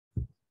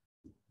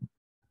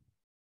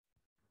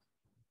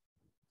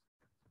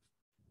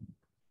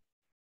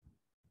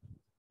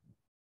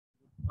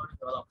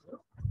all of you.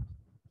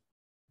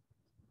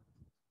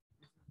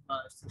 This is my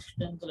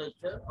 16th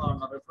lecture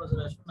on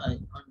refrigeration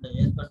and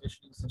air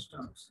conditioning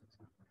systems.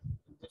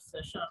 In this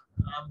session,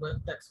 I am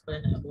going to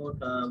explain about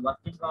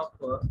working of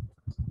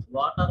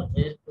water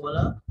air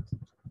cooler,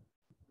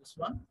 this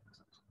one,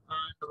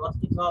 and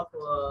working of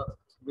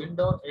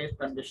window air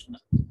conditioner,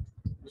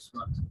 this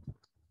one.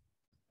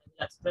 I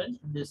will explain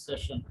in this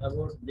session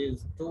about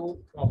these two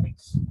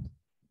topics.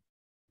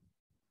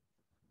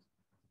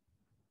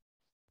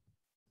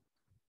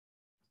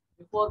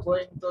 Before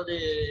going to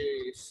the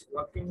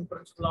working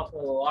principle of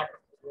water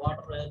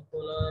air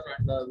cooler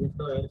and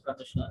window air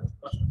conditioner,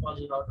 first of all,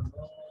 you have to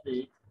know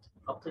the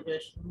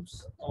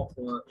applications of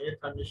air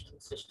conditioning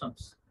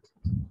systems.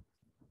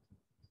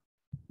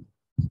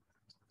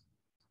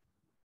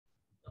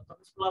 The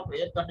principle of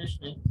air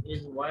conditioning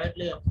is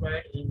widely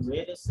applied in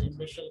various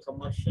industrial,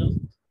 commercial,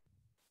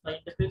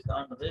 scientific,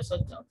 and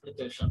research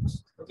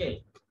applications.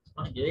 Okay,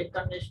 on air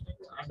conditioning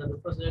and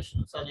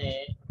refrigerations అనే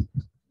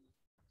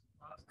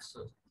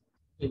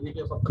వీటి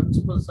యొక్క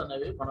principles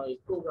అనేవి మనం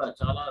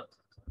చాలా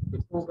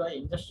ఎక్కువగా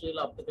industrial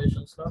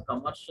applications లో,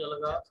 commercial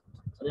గా,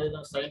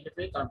 అదేవిధంగా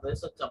సైంటిఫిక్ అండ్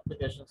రీసెర్చ్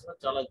అప్లికేషన్స్ లో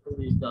చాలా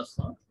ఎక్కువగా యూజ్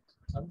చేస్తాం.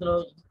 అందులో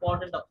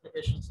ఇంపార్టెంట్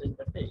అప్లికేషన్స్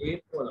ఏంటంటే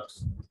ఎయిర్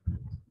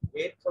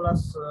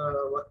కూలర్స్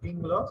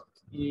వర్కింగ్ లో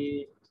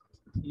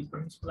ఈ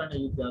ప్రిన్సిపల్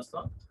అనేది యూజ్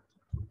చేస్తాం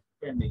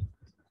అండి.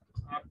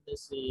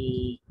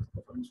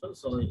 ప్రిన్సిపల్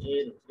సో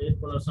ఎయిర్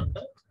కూలర్స్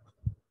అంటే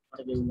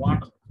మనకి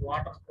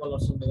వాటర్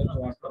కూలర్స్ ఉంది కదా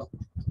వాటర్.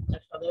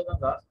 నెక్స్ట్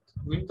అదేవిధంగా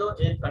విండో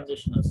ఎయిర్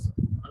కండిషనర్స్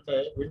అంటే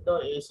విండో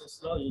ఏసీస్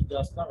లో యూజ్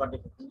చేస్తాం. వాటి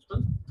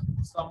principal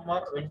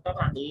summer, winter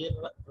and year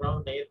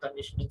round air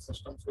conditioning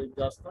systems use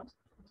చేస్తాం.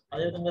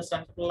 అదేవిధంగా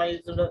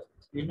centralised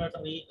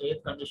unitary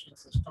air conditioning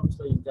systems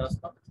లో యూజ్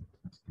చేస్తాం.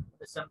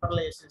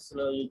 సెంట్రల్ ఏసీస్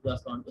లో యూజ్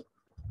చేస్తాం అంటే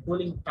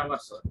కూలింగ్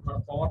టవర్స్, మన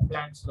పవర్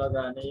ప్లాంట్స్ లో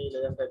కానీ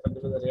లేదంటే పెద్ద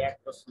పెద్ద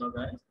రియాక్టర్స్ లో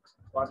కానీ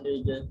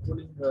వాటిని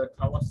కూలింగ్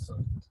టవర్స్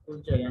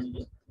కూల్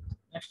చేయడానికి.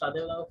 నెక్స్ట్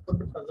అదేవిధంగా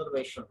ఫుడ్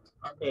ప్రిజర్వేషన్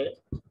అంటే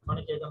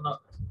మనకి ఏదన్నా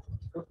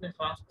ఫుడ్ ని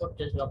ట్రాన్స్పోర్ట్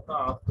చేసేటప్పుడు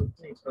ఆ ఫుడ్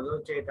ని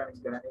ప్రిజర్వ్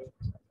చేయడానికి కానీ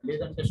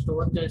లేదంటే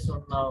స్టోర్ చేసి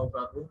ఉన్న ఒక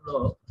రూమ్ లో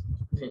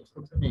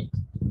ఫుడ్ ని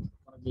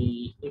మనకి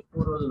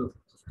ఎక్కువ రోజులు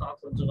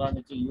స్టాక్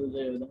ఉంచడానికి యూజ్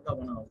అయ్యే విధంగా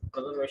మనం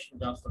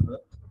ప్రిజర్వేషన్ చేస్తుంది.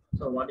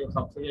 సో వాటి యొక్క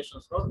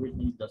అప్లికేషన్స్ లో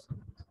వీటిని యూజ్ చేస్తాం.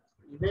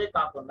 ఇవే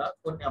కాకుండా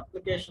కొన్ని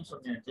అప్లికేషన్స్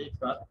ఉన్నాయండి.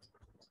 ఇక్కడ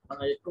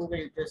మనం ఎక్కువగా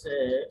యూజ్ చేసే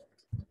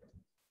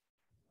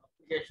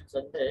అప్లికేషన్స్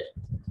అంటే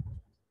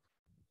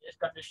ఎయిర్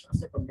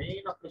కండిషనర్స్ యొక్క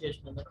మెయిన్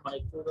అప్లికేషన్ ఏంటంటే మనం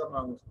ఎక్కువగా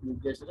మనం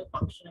యూజ్ చేసేది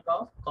functioning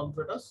of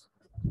computers,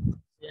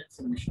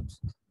 CNC machines.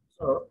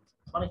 So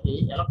మనకి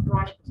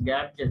ఎలక్ట్రానిక్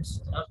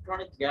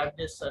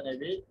గ్యాడ్జెట్స్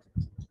అనేవి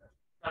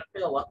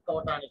కరెక్ట్గా వర్క్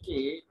అవడానికి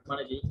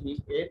మనకి ఈ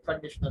ఎయిర్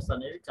కండిషనర్స్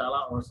అనేవి చాలా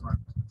అవసరం.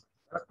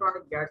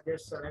 ఎలక్ట్రానిక్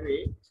గ్యాడ్జెట్స్ అనేవి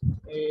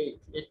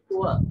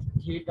ఎక్కువ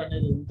హీట్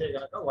అనేది ఉంటే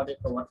కనుక వాటి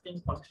యొక్క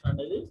వర్కింగ్ ఫంక్షన్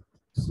అనేది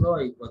స్లో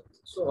అయిపోతుంది.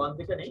 సో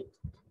అందుకని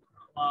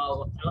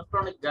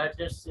ఎలక్ట్రానిక్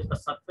గ్యాడ్జెట్స్ యొక్క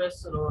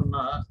సర్ఫేస్ లో ఉన్న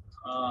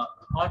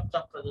హాట్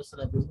టెంపరేచర్స్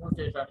అనేది రిమూవ్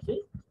చేయడానికి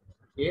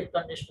ఎయిర్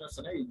కండిషనర్స్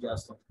అనేవి యూజ్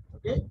చేస్తాం.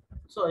 ఓకే,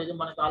 సో ఇది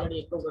మనకు ఆల్రెడీ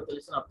ఎక్కువగా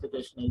తెలిసిన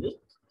అప్లికేషన్ ఇది.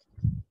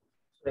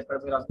 సో ఇక్కడ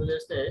మీరు అర్థం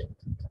చేస్తే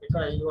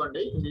ఇక్కడ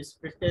ఇదిగోండి, ఇది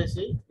స్ప్లిట్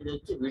ఏసీ, ఇది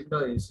వచ్చి విండో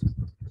ఏసీ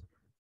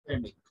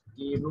అండి.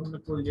 ఈ రూమ్ ని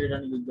కూల్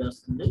చేయడానికి యూజ్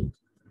చేస్తుంది.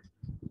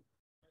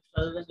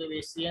 అదేవిధంగా ఇవి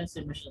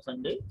సిఎన్సి మిషన్స్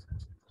అండి.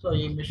 సో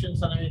ఈ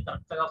మిషన్స్ అనేవి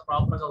కరెక్ట్ గా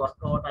ప్రాపర్ గా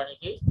వర్క్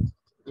అవ్వడానికి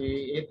ఈ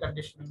ఎయిర్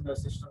కండిషనింగ్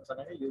సిస్టమ్స్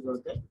అనేవి యూజ్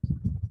అవుతాయి.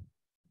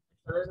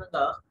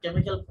 అదేవిధంగా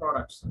కెమికల్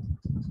ప్రోడక్ట్స్.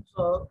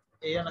 సో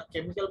ఏదైనా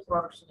కెమికల్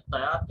ప్రోడక్ట్స్ ని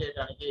తయారు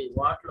చేయడానికి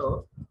వాటిలో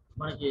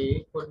మనకి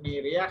కొన్ని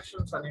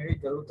రియాక్షన్స్ అనేవి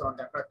జరుగుతూ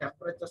ఉంటాయి. అక్కడ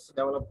టెంపరేచర్స్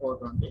డెవలప్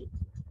అవుతుంది.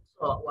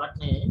 సో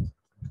వాటిని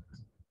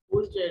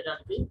కూల్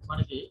చేయడానికి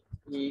మనకి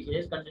ఈ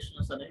ఎయిర్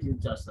కండిషనర్స్ అనేవి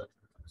యూజ్ చేస్తారు.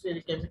 సో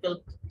ఇది కెమికల్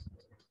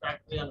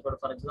ఫ్యాక్టరీ అనుకోండి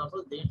ఫర్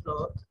ఎగ్జాంపుల్. దీంట్లో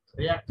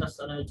రియాక్టర్స్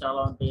అనేవి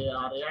చాలా ఉంటాయి.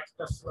 ఆ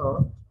రియాక్టర్స్ లో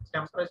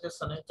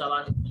టెంపరేచర్స్ అనేవి చాలా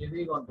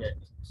హెవీగా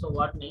ఉంటాయండి. సో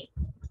వాటిని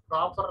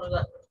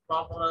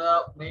ప్రాపర్ గా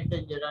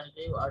మెయింటైన్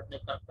చేయడానికి, వాటిని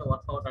కరెక్ట్గా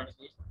వర్క్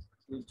అవడానికి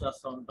యూజ్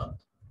చేస్తూ ఉంటాం.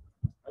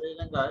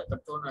 అదేవిధంగా ఇక్కడ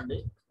చూడండి,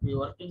 ఈ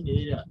వర్కింగ్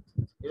ఏరియా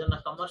ఏదైనా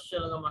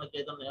కమర్షియల్ గా మనకి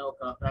ఏదైనా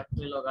ఒక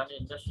ఫ్యాక్టరీలో కానీ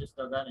ఇండస్ట్రీస్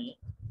లో కానీ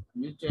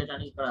యూజ్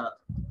చేయడానికి ఇక్కడ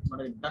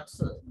మనకి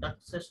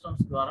డక్ట్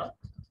సిస్టమ్స్ ద్వారా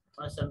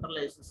మన సెంట్రల్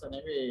ఏసీస్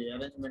అనేవి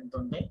అరేంజ్మెంట్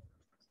ఉంటాయి.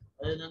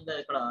 అదేవిధంగా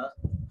ఇక్కడ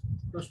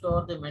to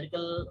store the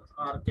medical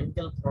are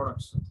chemical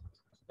products,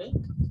 okay,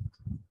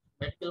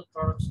 medical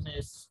products ని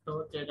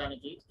స్టోర్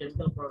చేయడానికి,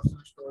 కెమికల్ ప్రోడక్ట్స్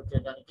ని స్టోర్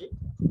చేయడానికి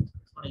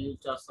మనం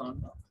యూజ్ చేస్తూ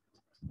ఉంటాం.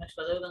 నెక్స్ట్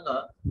అదేవిధంగా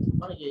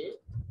మనకి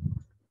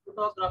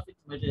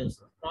photographic materials,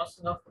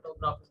 processing of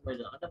photographic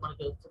material అంటే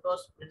మనకి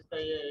ఫోటోస్ ప్రింట్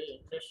అయ్యే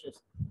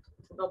ఇండస్ట్రీస్,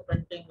 ఫోటో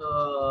ప్రింటింగ్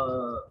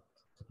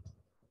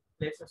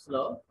ప్లేసెస్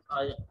లో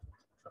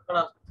అక్కడ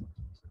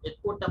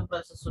ఎక్కువ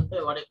టెంపరేచర్స్ ఉంటే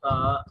వాడి యొక్క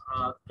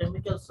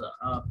కెమికల్స్,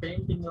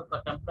 పెయింటింగ్ యొక్క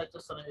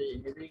టెంపరేచర్స్ అనేవి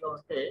హెవీగా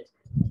ఉంటే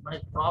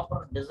మనకి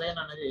ప్రాపర్ డిజైన్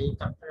అనేది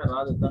కరెక్ట్గా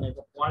రాదు, దాని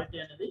యొక్క క్వాలిటీ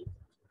అనేది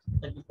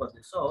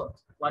తగ్గిపోతుంది. సో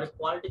వాడి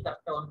క్వాలిటీ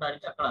కరెక్ట్గా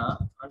ఉండడానికి అక్కడ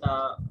అంటే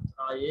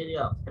ఆ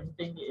ఏరియా,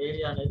 ప్రింటింగ్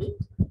ఏరియా అనేది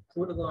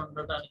కూల్గా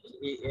ఉండటానికి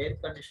ఈ ఎయిర్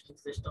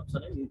కండిషనింగ్ సిస్టమ్స్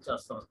అనేవి యూజ్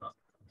చేస్తూ ఉంటాం.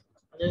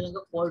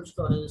 అదేవిధంగా కోల్డ్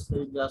స్టోరేజెస్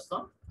యూజ్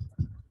చేస్తాం.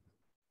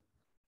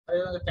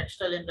 అదేవిధంగా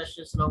టెక్స్టైల్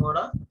ఇండస్ట్రీస్ లో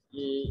కూడా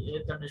ఈ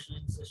ఎయిర్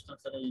కండిషనింగ్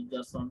సిస్టమ్స్ అనేవి యూజ్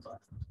చేస్తూ ఉంటాం.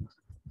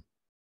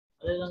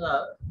 అదేవిధంగా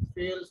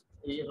ఫ్యూయల్స్,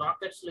 ఈ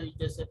రాకెట్స్ లో యూజ్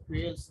చేసే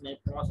ఫ్యూయల్స్ ని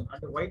ప్రాసెస్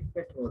అంటే వైట్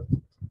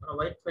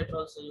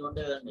పెట్రోల్స్ ఇవి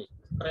ఉండేదండి.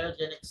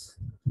 క్రయోజెనిక్స్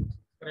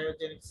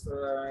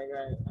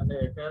అంటే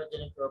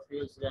క్రయోజెనిక్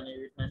ఫ్యూయల్స్ కానీ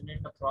వీటిని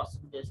అన్నింటిని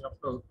ప్రాసెసింగ్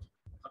చేసినప్పుడు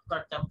అక్కడ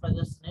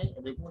టెంపరేచర్స్ ని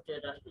రిమూవ్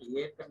చేయడానికి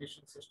ఎయిర్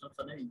కండిషనింగ్ సిస్టమ్స్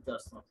అనేవి యూజ్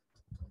చేస్తాం.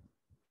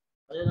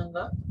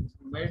 అదేవిధంగా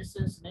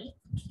మెడిసిన్స్ ని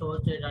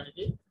స్టోర్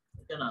చేయడానికి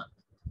ఓకేనా.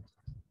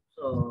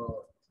 సో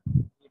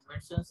ఈ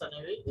మెడిసిన్స్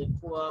అనేవి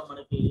ఎక్కువ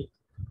మనకి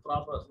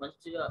ప్రాపర్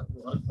మంచిగా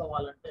వర్క్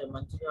అవ్వాలంటే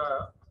మంచిగా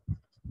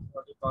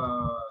వాటి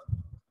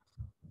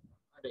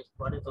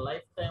యొక్క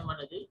లైఫ్ టైం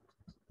అనేది,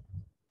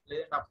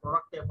 లేదంటే ఆ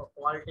ప్రోడక్ట్ యొక్క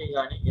క్వాలిటీ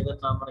కానీ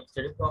ఏదన్నా మనకి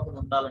చెడిపోకుండా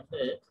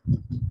ఉండాలంటే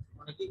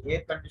మనకి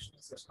ఎయిర్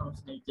కండిషనింగ్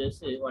సిస్టమ్స్ ని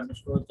చేసి వాటిని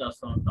స్టోర్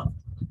చేస్తూ ఉంటాం.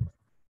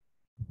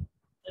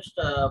 Next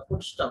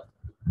food stuff.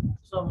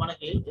 సో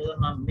మనకి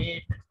ఏదన్నా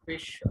మీట్,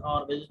 ఫిష్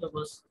ఆర్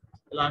వెజిటబుల్స్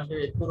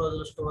ఇలాంటివి ఎక్కువ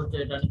రోజులు స్టోర్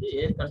చేయడానికి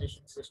ఎయిర్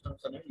కండిషనింగ్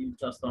సిస్టమ్స్ అనేవి యూజ్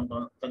చేస్తూ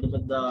ఉంటాం. పెద్ద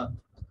పెద్ద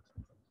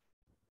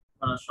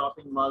మన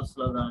షాపింగ్ మాల్స్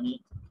లో కానీ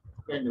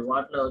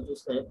వాటిలో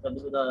చూస్తే పెద్ద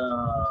పెద్ద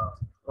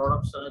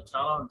ప్రోడక్ట్స్ అనేవి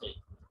చాలా ఉంటాయి.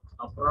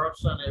 ఆ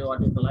ప్రోడక్ట్స్ అనేవి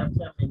వాటి యొక్క లైఫ్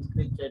టైం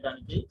ఇంక్రీజ్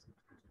చేయడానికి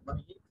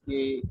మనకి ఈ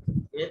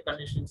ఎయిర్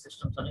కండిషనింగ్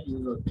సిస్టమ్స్ అనేవి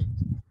యూజ్ అవుతాయి.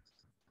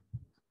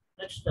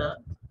 నెక్స్ట్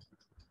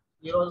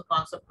ఈ రోజు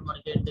కాన్సెప్ట్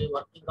మనకి ఏంటి,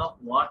 working of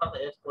water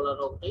air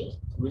cooler ఒకటి,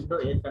 విండో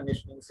ఎయిర్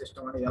కండిషనింగ్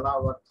సిస్టమ్ అనేది ఎలా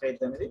వర్క్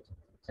అయితే అనేది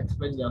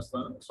ఎక్స్ప్లెయిన్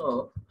చేస్తాను. సో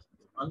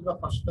అందులో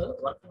first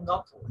working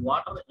of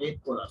water air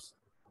coolers.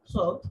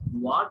 So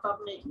water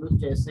ని యూజ్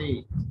చేసి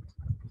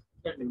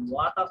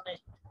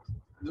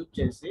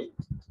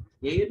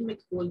ఎయిర్ ని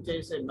కూల్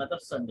చేసే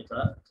మెథడ్స్ అండి ఇక్కడ.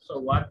 సో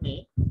వాటిని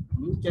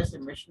యూజ్ చేసే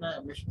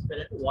మిషన్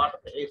పేరు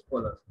water air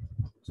cooler.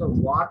 So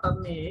water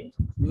ని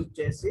యూజ్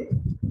చేసి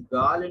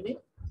గాలిని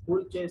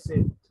కూల్ చేసే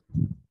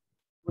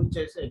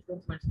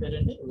ఎక్విప్మెంట్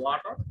పేరేంటి,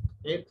 వాటర్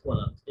ఎయిర్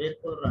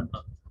కూలర్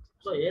అంటారు.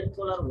 So air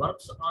cooler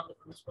works on the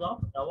principal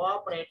of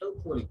evaporative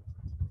cooling.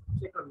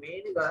 So ఇక్కడ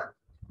మెయిన్ గా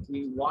ఈ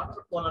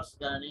వాటర్ కూలర్స్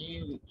కానీ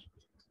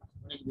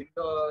మనకి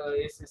విండో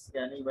ఏసీస్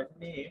కానీ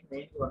ఇవన్నీ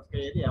మెయిన్ వర్క్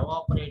అయ్యేది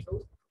ఎవాపరేటివ్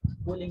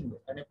కూలింగ్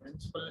అనే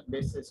ప్రిన్సిపల్ ని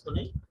బేస్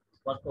చేసుకుని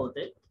వర్క్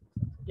అవుతాయి.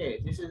 Okay,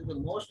 this is the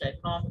most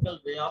economical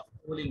way of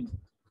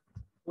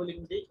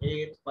cooling the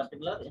air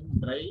particular in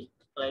dry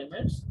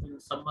climates in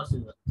summer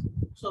season.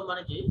 So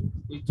మనకి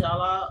ఇది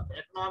చాలా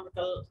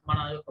ఎకనామికల్, మన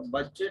యొక్క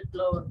బడ్జెట్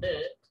లో ఉండే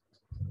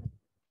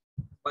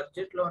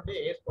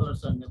ఎయిర్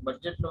కూలర్స్ అండి,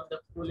 బడ్జెట్ లో ఉండే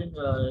కూలింగ్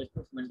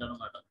ఎక్విప్మెంట్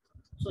అనమాట.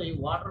 సో ఈ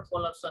వాటర్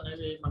కూలర్స్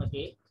అనేవి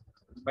మనకి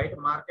బయట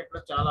మార్కెట్ లో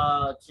చాలా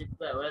చీప్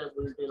గా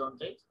అవైలబిలిటీలో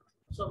ఉంటాయి.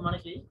 సో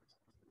మనకి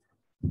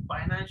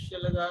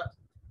ఫైనాన్షియల్ గా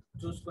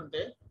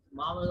చూసుకుంటే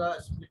మామూలుగా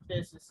స్ప్లిట్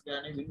ఏసీస్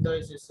కానీ విండో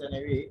ఏసీస్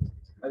అనేవి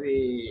అవి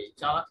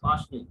చాలా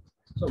కాస్ట్లీ.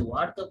 సో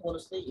వాటితో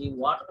పోలిస్తే ఈ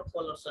వాటర్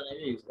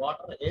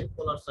ఎయిర్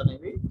కూలర్స్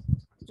అనేవి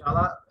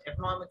చాలా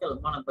ఎకనామికల్,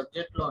 మన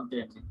బడ్జెట్ లో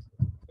ఉంటాయండి.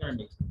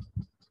 చూడండి,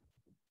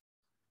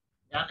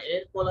 and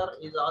air cooler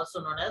is also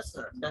known as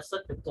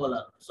dessert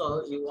cooler. So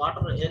ఈ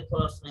వాటర్ ఎయిర్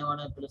కూలర్స్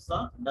ఏమని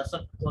పిలుస్తాం,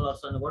 డెసర్ట్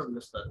కూలర్స్ అని కూడా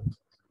పిలుస్తారు.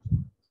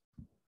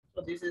 So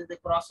this is the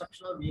cross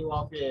sectional view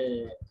of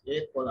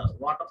air cooler,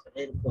 water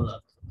air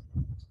cooler.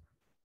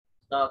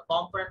 The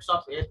components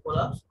of air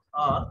coolers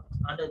are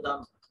అంటే the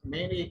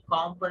main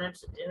components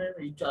ఏమేమి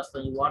use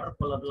చేస్తాం ఈ వాటర్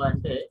కూలర్ లో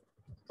అంటే,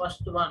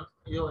 ఫస్ట్ వన్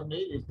ఇది ఉంది,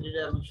 ఇది 3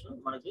 డైమెన్షన్.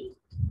 మనకి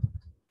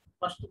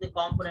ఫస్ట్ ది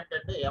కాంపోనెంట్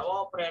అంటే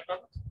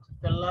ఎవాపరేటర్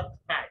ఫిల్లర్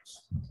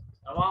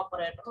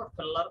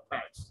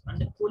ప్యాడ్స్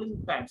అంటే కూలింగ్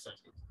ప్యాడ్స్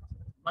అండి.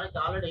 మనకి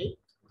ఆల్రెడీ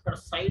ఇక్కడ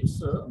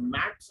సైడ్స్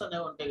మ్యాట్స్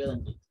అనేవి ఉంటాయి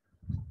కదండి.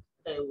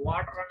 అంటే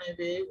వాటర్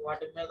అనేది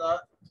వాటి మీద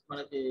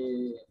మనకి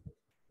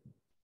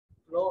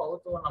ఫ్లో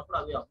అవుతూ ఉన్నప్పుడు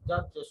అవి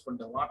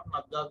వాటర్ని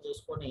అబ్జర్వ్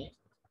చేసుకొని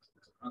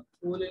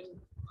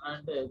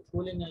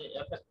కూలింగ్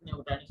ఎఫెక్ట్ ని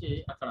ఇవ్వడానికి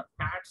అక్కడ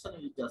ప్యాడ్స్ అని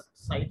యూజ్ చేస్తాం.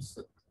 సైడ్స్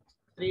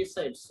 3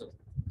 సైడ్స్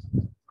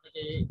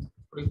మనకి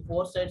ఇప్పుడు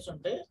 4 సైడ్స్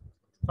ఉంటే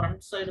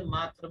ఫ్రంట్ సైడ్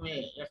మాత్రమే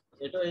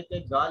ఎటు అయితే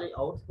గాలి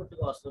అవుట్పుట్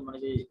గా వస్తుంది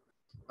మనకి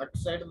అటు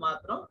సైడ్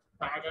మాత్రం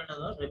ప్యాడ్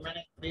అనేది,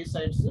 రిమైనింగ్ 3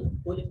 సైడ్స్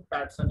కూలింగ్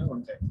ప్యాడ్స్ అనేవి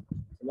ఉంటాయి,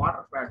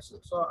 వాటర్ ప్యాడ్స్.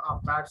 సో ఆ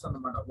ప్యాడ్స్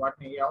అన్నమాట,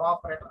 వాటిని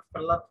ఎవాపరేటర్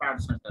ఫిల్లర్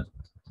ప్యాడ్స్ అంటారు.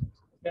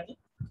 ఓకే,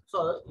 సో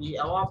ఈ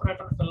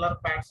ఎవాపరేటర్ ఫిల్లర్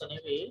ప్యాడ్స్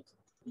అనేవి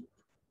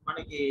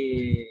మనకి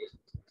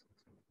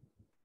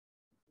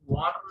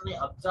వాటర్ ని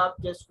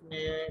అబ్జర్వ్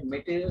చేసుకునే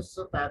మెటీరియల్స్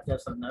తయారు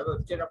చేస్తారు. అవి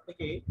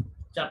వచ్చేటప్పటికి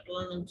చెట్ల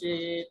నుంచి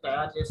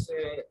తయారు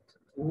చేసే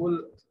ఊల్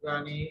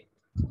కానీ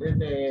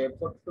లేదంటే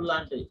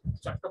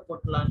చెక్క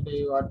పొట్టు లాంటి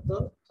వాటితో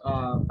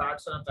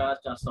ప్యాడ్స్ అని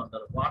తయారు చేస్తూ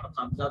ఉంటారు, వాటర్ ని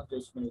అబ్జర్వ్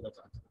చేసుకునే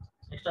విధంగా.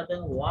 నెక్స్ట్ అయితే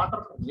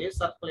వాటర్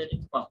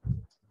రీసర్క్యులేటింగ్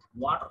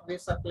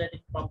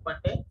పంప్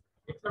అంటే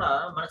ఇక్కడ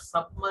మనకి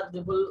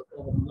సబ్మర్జిబుల్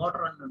ఒక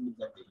మోటార్ అని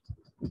ఉంటుందండి.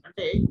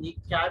 అంటే ఈ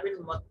క్యాబిన్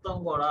మొత్తం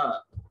కూడా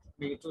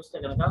మీకు చూస్తే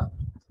కనుక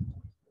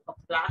ఒక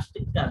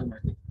plastic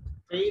cabinet,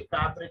 pre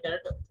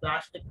fabricated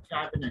plastic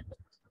cabinet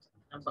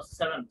number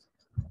 7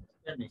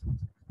 అండి,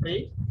 pre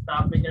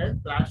fabricated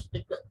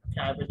plastic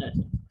cabinet.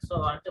 So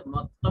అంటే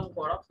మొత్తం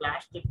కూడా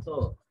ప్లాస్టిక్ తో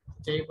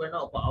చేయబడిన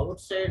ఒక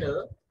అవుట్ సైడ్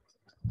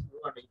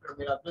ఇక్కడ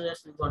మీరు అబ్జర్వ్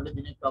చేసుకోండి,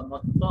 దీని యొక్క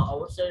మొత్తం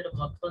అవుట్ సైడ్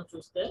మొత్తం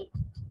చూస్తే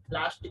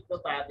ప్లాస్టిక్ తో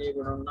తయారు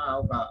చేయబడి ఉన్న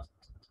ఒక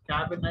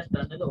క్యాబినెట్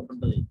అనేది ఒకటి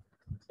ఉంటుంది.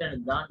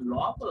 దాని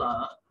లోపల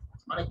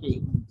మనకి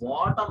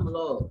బాటమ్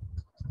లో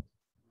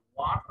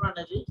వాటర్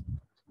అనేది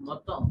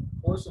మొత్తం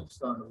పోసి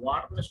ఉంచుతాం,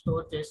 వాటర్ ని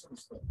స్టోర్ చేసి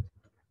ఉంచుతాం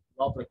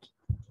లోపలికి.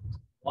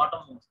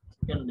 బాటమ్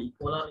ఈ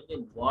కూలర్కి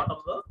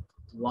బాటమ్ లో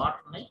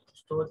వాటర్ ని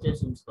స్టోర్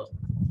చేసి ఉంచుతాం.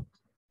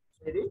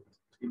 ఇది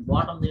ఈ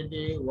బాటమ్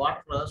ఏంటి,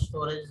 వాటర్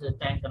స్టోరేజ్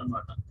ట్యాంక్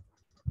అనమాట.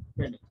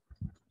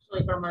 సో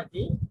ఇక్కడ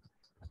మనకి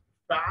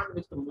ఫ్యాన్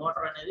విత్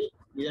మోటార్ అనేది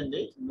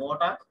ఇదండి,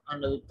 motor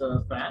and with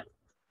fan.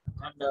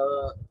 And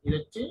ఇది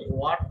వచ్చి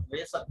water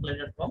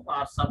రీసర్క్యులేటెడ్ pump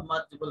are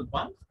submersible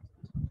pump.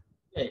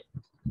 Okay,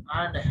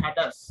 and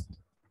headers,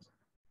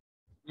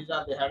 these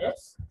are the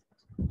headers.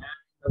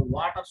 And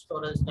water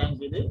storage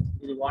tank,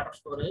 ఇది water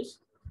storage.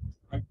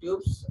 And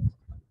tubes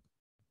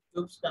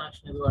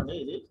connection ఇదిగోండి,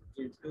 ఇది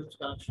ట్యూబ్స్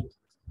కనెక్షన్.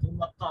 ఇది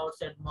మొత్తం out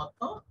side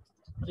మొత్తం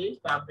pre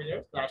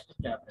fabricate plastic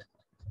cabinet.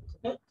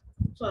 Okay,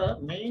 so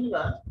main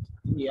గా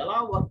ఇది ఎలా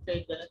work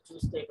అవుతుంది అనేది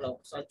చూస్తే ఇక్కడ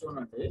ఒకసారి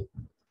చూడండి.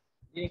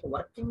 దీనికి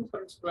వర్కింగ్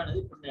ప్రిన్సిపల్ అనేది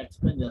ఇప్పుడు నేను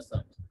ఎక్స్ప్లెయిన్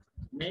చేస్తాను.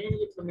 మెయిన్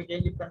ఇప్పుడు మీకు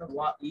ఏం చెప్పాను,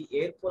 ఈ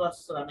ఎయిర్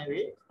కూలర్స్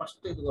అనేవి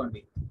ఫస్ట్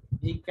ఇదిగోండి,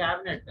 ఈ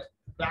క్యాబినెట్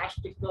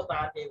ప్లాస్టిక్ తో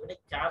తయారు చేయబడి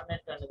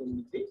క్యాబినెట్ అనేది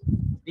ఉంది.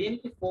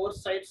 దీనికి 4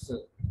 సైడ్స్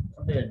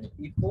ఉంటాయండి.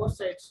 ఈ 4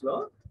 సైడ్స్ లో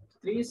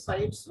 3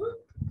 సైడ్స్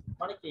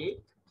మనకి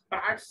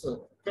ప్యాడ్స్,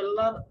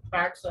 పిల్లర్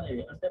ప్యాడ్స్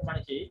అనేవి, అంటే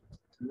మనకి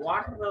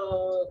వాటర్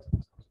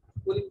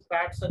కూలింగ్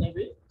ప్యాడ్స్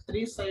అనేవి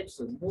 3 సైడ్స్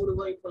 3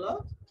 వైపులా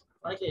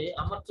మనకి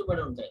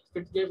అమర్చబడి ఉంటాయి,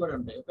 ఫిట్ చేయబడి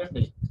ఉంటాయి.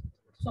 ఓకే,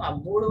 సో ఆ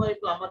 3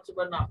 వైపులా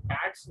అమర్చబడిన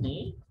ప్యాడ్స్ ని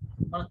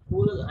మన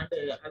కూల్ అంటే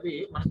అవి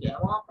మనకి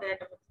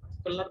ఎవాపరేటర్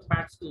పిల్లర్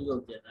ప్యాడ్స్ యూజ్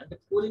అవుతాయి, అంటే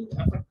కూలింగ్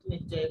ఎఫెక్ట్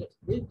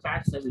ఇచ్చేవి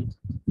ప్యాడ్స్ అవి.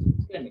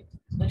 ఓకే అండి,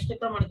 నెక్స్ట్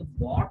ఇక్కడ మనకి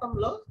బాటమ్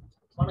లో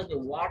మనకి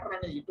వాటర్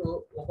అనేది ఇటు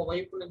ఒక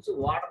వైపు నుంచి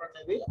వాటర్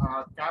అనేది ఆ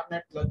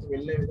క్యాబినెట్ లోకి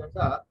వెళ్ళే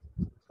విధంగా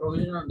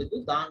ప్రొవిజన్ ఉంటుంది.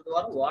 దాని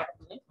ద్వారా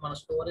వాటర్ ని మనం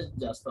స్టోరేజ్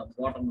చేస్తాం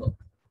బాటమ్ లో,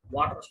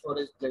 వాటర్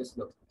స్టోరేజ్ ప్లేస్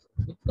లో.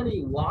 ఇక్కడ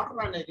ఈ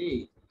వాటర్ అనేది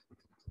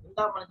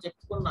ఇంకా మనం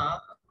చెప్పుకున్న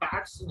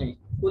ప్యాడ్స్ ని,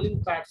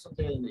 కూలింగ్ ప్యాడ్స్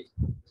ఉంటాయండి,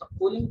 ఆ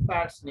కూలింగ్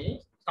ప్యాడ్స్ ని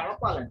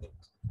కలపాలండి.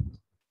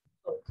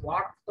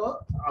 వాటర్ తో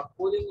ఆ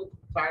కూలింగ్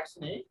ప్యాడ్స్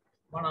ని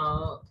మనం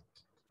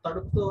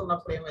తడుపుతూ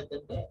ఉన్నప్పుడు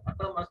ఏమైందంటే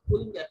అక్కడ మన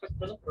కూలింగ్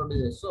ఎఫెక్ట్ అనేది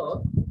ప్రొడ్యూస్ చేస్తుంది. సో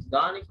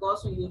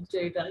దానికోసం యూజ్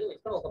చేయడానికి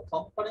ఇక్కడ ఒక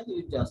పంప్ అనేది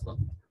యూజ్ చేస్తాం.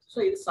 సో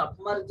ఇది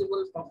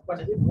సబ్మర్జిబుల్ పంప్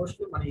అనేది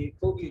మోస్ట్లీ మనం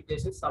ఎక్కువగా యూజ్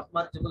చేసే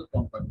సబ్మర్జిబుల్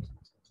పంప్ అండి.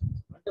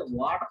 అంటే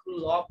వాటర్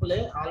లోపలే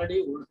ఆల్రెడీ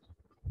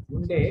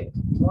ఉండే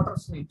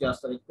మోటార్స్ యూజ్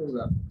చేస్తారు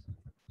ఎక్కువగా.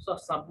 సో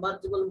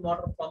సబ్మర్జిబుల్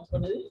మోటార్ పంప్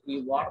అనేది ఈ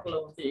వాటర్ లో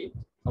ఉండి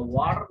ఆ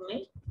వాటర్ ని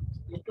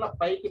ఇట్లా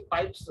పైకి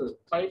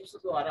పైప్స్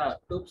ద్వారా,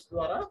 ట్యూబ్స్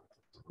ద్వారా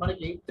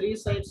మనకి 3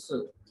 సైడ్స్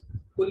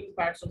కూలింగ్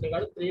ప్యాడ్స్ ఉంటాయి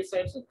కాబట్టి 3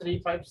 సైడ్స్ 3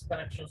 పైప్స్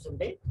కనెక్షన్స్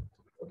ఉంటాయి.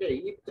 ఓకే,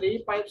 ఈ 3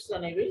 పైప్స్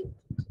అనేవి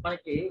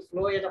మనకి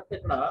ఫ్లో అయ్యేటప్పుడు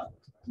ఇక్కడ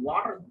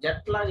వాటర్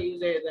జెట్ లాగా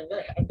యూజ్ అయ్యే విధంగా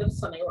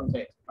హెడర్స్ అనేవి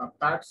ఉంటాయి ఆ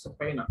ప్యాడ్స్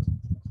పైన.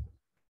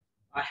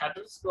 ఆ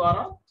హెడర్స్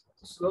ద్వారా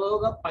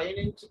స్లోగా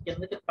పైనుంచి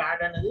కిందకి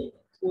ప్యాడ్ అనేది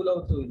కూల్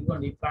అవుతూ,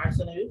 ఇదిగోండి ఈ ప్యాడ్స్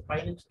అనేవి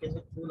పైనుంచి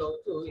కిందకి కూల్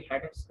అవుతూ ఈ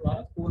హెడర్స్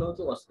ద్వారా కూల్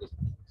అవుతూ వస్తాయి.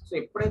 సో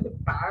ఎప్పుడైతే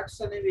ప్యాడ్స్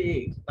అనేవి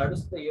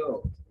తడుస్తాయో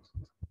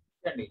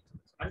అండి,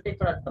 అంటే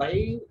ఇక్కడ డ్రై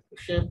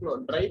షేప్ లో,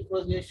 డ్రై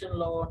పొజిషన్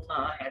లో ఉన్న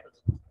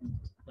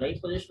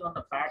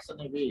ప్యాడ్స్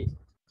అనేవి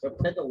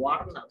ఎప్పుడైతే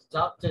వాటర్ ని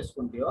అబ్జార్బ్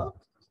చేసుకుంటాయో,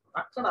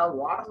 అక్కడ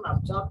వాటర్ ని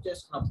అబ్జార్బ్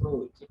చేసుకున్నప్పుడు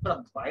ఇక్కడ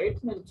బయట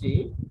నుంచి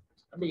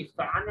అంటే ఈ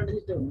ఫ్యాన్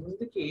అనేది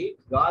ముందుకి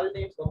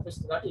గాలిని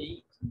పంపిస్తుంది కాబట్టి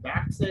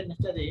బ్యాక్ సైడ్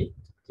నుంచి అది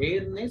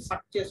ఎయిర్ ని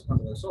సక్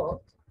చేసుకుంటుంది. సో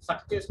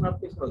సక్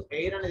చేసినప్పుడు ఇప్పుడు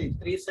ఎయిర్ అనేది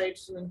 3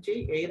 సైడ్స్ నుంచి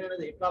ఎయిర్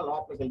అనేది ఇట్లా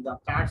లోపలికి వెళ్తుంది ఆ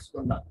ప్యాడ్స్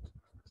గుండా.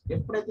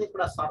 ఎప్పుడైతే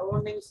ఇక్కడ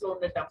సరౌండింగ్స్ లో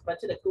ఉండే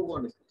టెంపరేచర్ ఎక్కువగా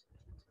ఉంటుంది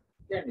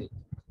అండి,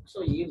 సో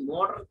ఈ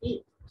మోటార్ కి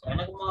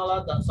వెనకమాల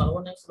దాని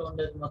సరౌండింగ్స్ లో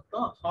ఉండేది మొత్తం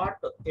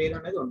హాట్ ఎయిర్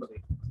అనేది ఉంటుంది.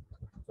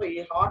 సో ఈ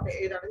హాట్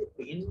ఎయిర్ అనేది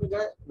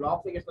ఇన్గా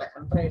లోపలికి ఇట్లా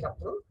ఎంటర్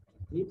అయ్యేటప్పుడు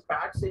ఈ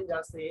ప్యాడ్స్ ఏం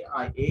చేస్తాయి, ఆ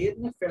ఎయిర్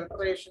ని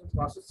ఫిల్టరేషన్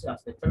ప్రాసెస్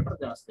చేస్తాయి, ఫిల్టర్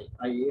చేస్తాయి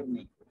ఆ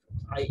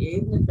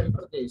ఎయిర్ ని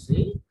ఫిల్టర్ చేసి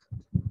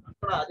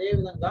అక్కడ అదే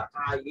విధంగా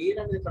ఆ ఎయిర్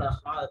అనేది ఇక్కడ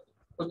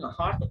కొంచెం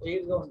హాట్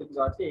ఎయిర్ గా ఉంటుంది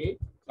కాబట్టి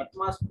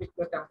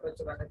అట్మాస్ఫిరిక్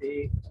టెంపరేచర్ అనేది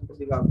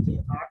ఉంటుంది కాబట్టి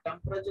ఆ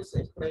టెంపరేచర్స్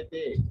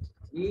ఎప్పుడైతే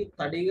ఈ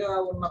తడిగా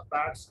ఉన్న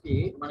ప్యాడ్స్ కి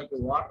మనకి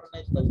వాటర్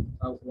అనేది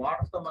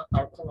వాటర్ తో మనం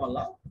తడపడం వల్ల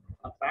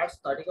ఆ ప్యాడ్స్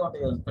తడిగా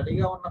ఉంటాయి కదా,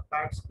 తడిగా ఉన్న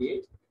ప్యాడ్స్ కి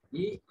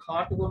ఈ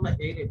హాట్ గా ఉన్న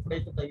ఎయిర్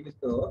ఎప్పుడైతే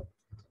తగిలితో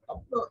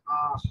అప్పుడు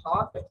ఆ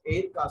హాట్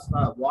ఎయిర్ కాస్త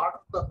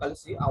వాటర్ తో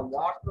కలిసి ఆ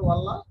వాటర్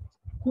వల్ల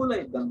కూల్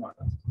అయింది అనమాట,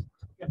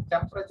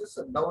 టెంపరేచర్స్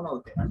డౌన్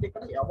అవుతాయి. అంటే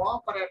ఇక్కడ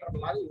ఎవాపరేటర్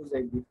లాగా యూజ్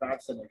అయింది ఈ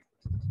ప్యాడ్స్ అనేవి.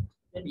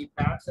 ఈ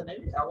ప్యాడ్స్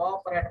అనేవి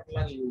ఎవాపరేటర్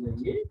లాగా యూజ్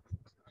అయ్యి,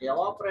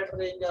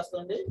 ఎవాపరేటర్ ఏం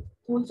చేస్తుంది,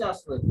 కూల్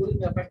చేస్తుంది,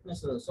 కూలింగ్ ఎఫెక్ట్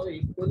ఇస్తుంది. సో ఈ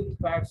కూలింగ్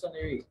ప్యాడ్స్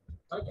అనేవి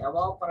మనకి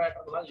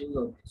ఎవాపరేటర్ లాగా యూజ్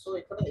అవుతుంది. సో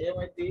ఇక్కడ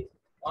ఏమైంది,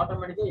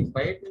 ఆటోమేటిక్గా ఈ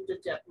బయట నుంచి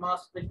వచ్చే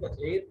అట్మాస్ఫిరిక్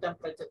ఎయిర్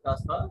టెంపరేచర్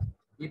కాస్త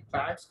ఈ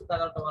ప్యాడ్స్ కి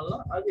తగలటం వల్ల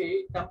అది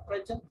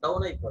టెంపరేచర్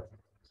డౌన్ అయిపోతుంది.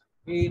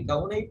 ఈ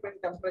డౌన్ అయిపోయిన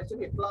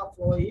టెంపరేచర్ ఇట్లా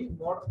ఫ్లో అయ్యి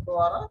మోటార్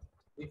ద్వారా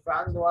ఈ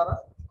ఫ్యాన్ ద్వారా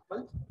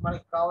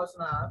మనకి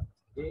కావాల్సిన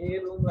ఏ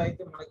రూమ్ లో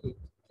అయితే మనకి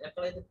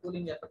ఎక్కడైతే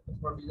కూలింగ్ ఎఫెక్ట్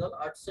ప్రొడ్యూస్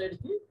అటు సైడ్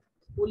కి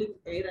కూలింగ్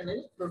ఎయిర్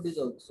అనేది ప్రొడ్యూస్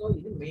అవుతుంది. సో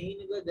ఇది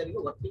మెయిన్ గా జరిగే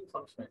వర్కింగ్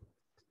ఫంక్షన్.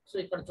 సో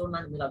ఇక్కడ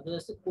చూడండి, మీరు అబ్జర్వ్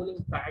చేస్తే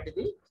కూలింగ్ ప్యాడ్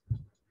ఇది.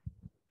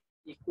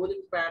 ఈ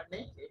కూలింగ్ ప్యాడ్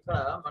ని ఇక్కడ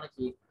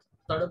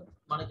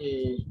మనకి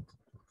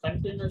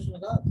కంటిన్యూషన్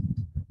గా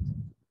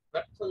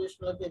వెట్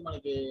పొజిషన్ లోకి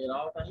మనకి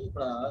రావడానికి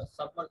ఇక్కడ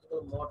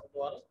సబ్మర్జిబుల్ మోటార్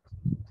ద్వారా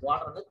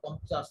వాటర్ అనేది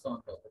పంప్ చేస్తూ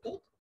ఉంటాం. ఓకే,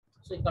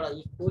 సో ఇక్కడ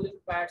ఈ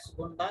కూలింగ్ ప్యాడ్స్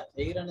గుండా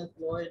ఎయిర్ అనేది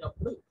ఫ్లో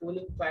అయినప్పుడు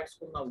కూలింగ్ ప్యాడ్స్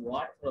ఉన్న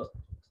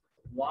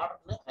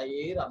వాటర్ ని ఆ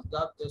ఎయిర్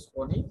అబ్జర్వ్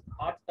చేసుకొని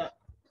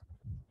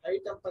హై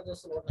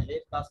టెంపరేచర్స్ లో ఉన్న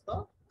ఎయిర్ కాస్త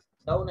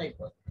డౌన్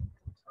అయిపోతుంది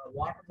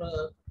వాటర్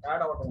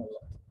యాడ్ అవ్వడం వల్ల.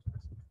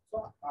 సో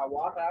ఆ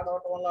వాటర్ యాడ్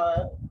అవ్వడం వల్ల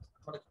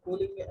మనకి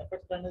కూలింగ్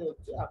ఎఫెక్ట్ అనేది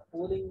వచ్చి ఆ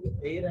కూలింగ్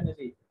ఎయిర్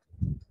అనేది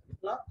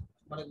ఇట్లా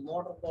మనకి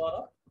మోటార్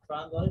ద్వారా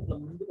ఫ్యాన్ ద్వారా ఇట్లా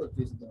ముందుకు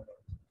వచ్చేస్తుంది.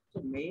 సో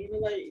మెయిన్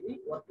గా ఇది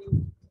వర్కింగ్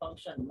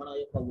ఫంక్షన్, మన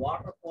యొక్క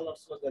వాటర్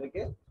కూలర్స్ లో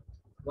జరిగే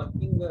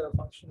వర్కింగ్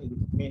ఫంక్షన్ ఇది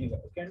మెయిన్ గా.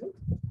 ఓకే అండి,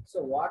 సో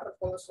వాటర్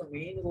కూలర్స్ లో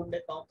మెయిన్ గా ఉండే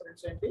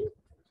కాంపోనెంట్స్ ఏంటి?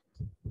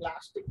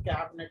 ప్లాస్టిక్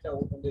క్యాబినెట్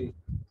అవుతుంది,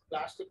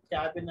 ప్లాస్టిక్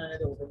క్యాబిన్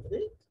అనేది ఒకటి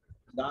ఉంటుంది.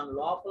 దాని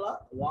లోపల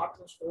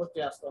వాటర్ స్టోర్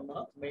చేస్తాం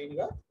మనం మెయిన్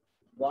గా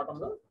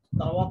బాటమ్ లో.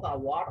 తర్వాత ఆ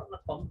వాటర్ ని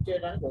పంప్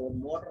చేయడానికి ఒక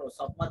మోటార్,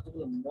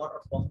 సబ్మర్జిబుల్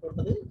మోటార్ పంప్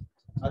ఉంటుంది.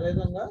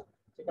 అదేవిధంగా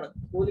ఇక్కడ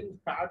కూలింగ్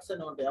ప్యాడ్స్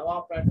అనేవి ఉంటాయి,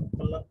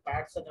 ఎవాపరేటర్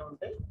ప్యాడ్స్ అనేవి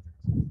ఉంటాయి.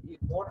 ఈ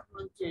మోటార్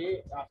నుంచి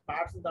ఆ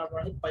ప్యాడ్స్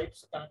దాటడానికి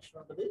పైప్స్ కనెక్షన్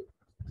ఉంటుంది.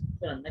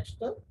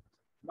 నెక్స్ట్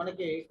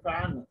మనకి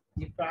ఫ్యాన్,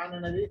 ఈ ఫ్యాన్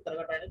అనేది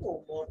తిరగడానికి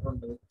ఒక మోటార్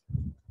ఉంటుంది.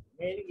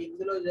 మెయిన్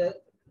ఇందులో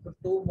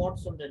 2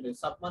 మోటార్స్ ఉంటాయండి,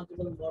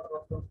 సబ్మర్జిబుల్ మోటార్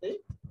ఒకటి ఉంటుంది,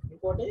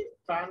 ఇంకోటి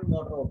ఫ్యాన్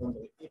మోటార్ ఒకటి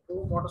ఉంటుంది. ఈ 2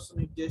 మోటార్స్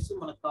యూజ్ చేసి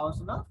మనకు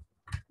కావాల్సిన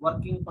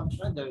వర్కింగ్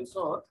ఫంక్షన్ అనేది జరిగింది.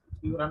 సో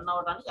ఇవి రన్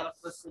అవ్వడానికి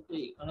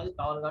ఎలక్ట్రిసిటీ అనేది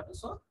కావాలి కాబట్టి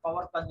సో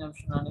పవర్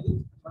కన్జంప్షన్ అనేది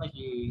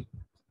మనకి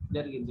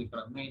జరిగింది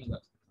ఇక్కడ మెయిన్ గా.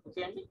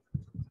 ఓకే అండి,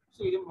 సో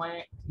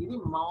ఇది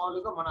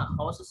మామూలుగా మన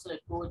హౌసెస్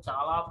లో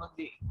చాలా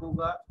మంది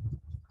ఎక్కువగా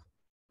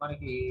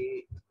మనకి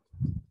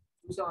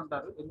చూసే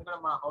ఉంటారు.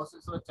 ఎందుకంటే మన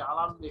హౌసెస్ లో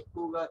చాలా మంది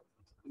ఎక్కువగా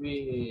ఇవి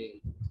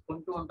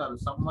కొంటూ ఉంటారు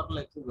సమ్మర్ లో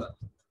ఎక్కువగా.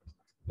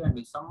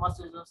 అండి సమ్మర్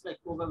సీజన్స్ లో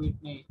ఎక్కువగా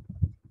వీటిని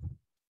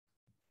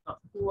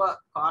తక్కువ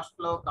కాస్ట్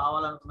లో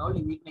కావాలనుకున్న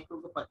వాళ్ళు వీటిని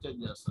ఎక్కువగా పర్చేజ్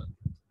చేస్తారు.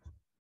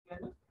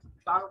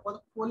 కాకపోతే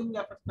కూలింగ్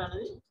ఎఫెక్ట్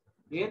అనేది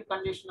ఎయిర్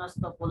కండిషనర్స్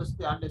తో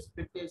పోలిస్తే, అంటే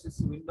స్ప్లిట్ ఏసీస్,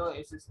 విండో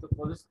ఏసీస్ తో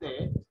పోలిస్తే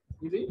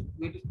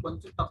వీటికి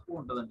కొంచెం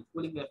తక్కువ ఉంటుందండి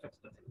కూలింగ్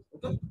ఎఫెక్ట్ అనేది.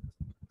 ఓకే,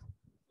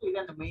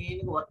 ఇదంటే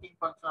main working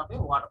function of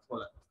water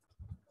cooler.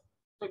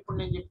 So ఇప్పుడు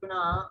నేను చెప్పిన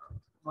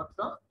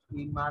మొత్తం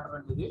ఈ మ్యాటర్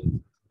అండి ఇది.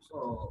 సో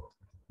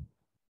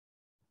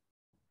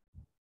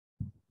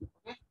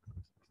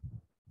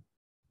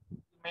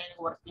మెయిన్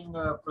వర్కింగ్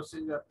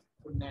ప్రొసీజర్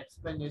నేను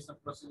ఎక్స్ప్లెయిన్ చేసిన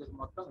ప్రొసీజర్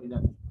మొత్తం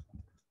ఇదండి.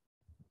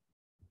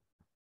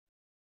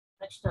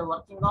 Next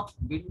working of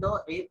window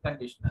air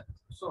conditioner.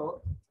 So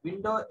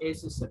window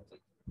ACs అంటే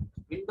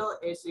విండో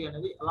ఏసీ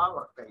అనేది ఎలా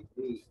వర్క్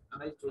అయింది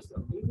అనేది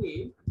చూస్తాం. ఇవి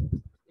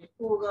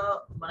ఎక్కువగా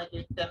మనకి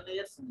 10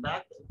 years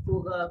బ్యాక్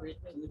ఎక్కువగా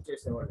వీటిని యూజ్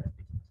చేసేవాళ్ళు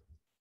అండి.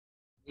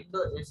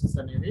 విండో ఏసీస్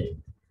అనేవి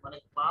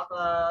మనకి పాత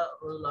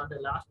రోజులు, అంటే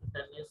లాస్ట్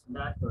 10 years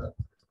బ్యాక్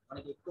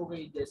మనకి ఎక్కువగా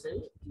యూజ్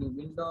చేసేవి ఈ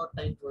విండో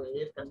టైప్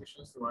ఎయిర్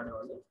కండిషనర్స్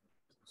వాడేవాళ్ళు.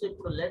 సో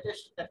ఇప్పుడు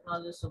లేటెస్ట్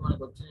టెక్నాలజీస్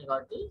మనకి వచ్చినాయి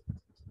కాబట్టి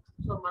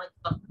సో మనకి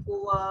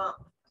తక్కువ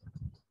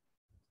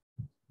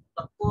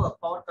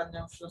పవర్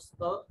కన్జంప్షన్స్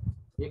తో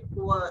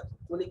ఎక్కువ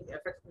కూలింగ్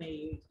ఎఫెక్ట్ ని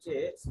ఇచ్చే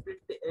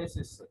స్ప్లిట్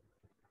ఏసీస్,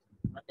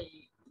 అంటే ఈ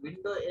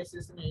విండో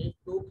ఏసీస్ ని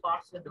 2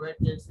 పార్ట్స్ గా డివైడ్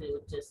చేసి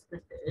వచ్చే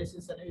స్ప్లిట్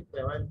ఏసీస్ అనేవి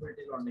ఇప్పుడు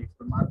అవైలబిలిటీలో ఉన్నాయి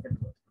ఇప్పుడు మార్కెట్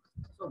లో.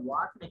 సో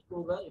వాటిని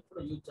ఎక్కువగా ఇప్పుడు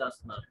యూజ్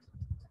చేస్తున్నారు.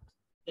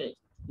 ఓకే,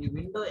 ఈ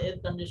విండో ఎయిర్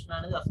కండిషనర్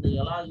అనేది అసలు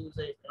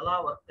ఎలా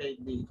వర్క్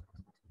అయింది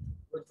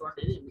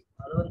చూడండి. ఇది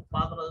అదివరకు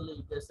పాత రోజుల్లో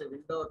యూజ్ చేసే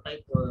విండో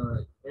టైప్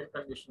ఎయిర్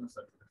కండిషనర్స్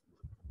అండి.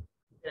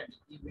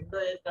 ఈ విండో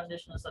ఎయిర్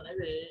కండిషనర్స్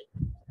అనేవి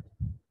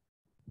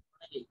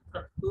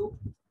ఇక్కడ 2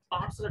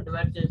 పార్ట్స్ గా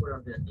డివైడ్ చేయబడి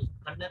ఉంటాయండి.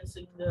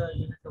 కండెన్సింగ్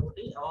యూనిట్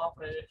ఒకటి,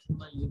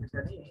 ఎవాపరేషన్ యూనిట్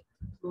అని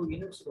 2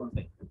 యూనిట్స్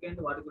ఉంటాయి. ఓకే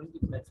అండి, వాటి గురించి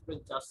ఇప్పుడు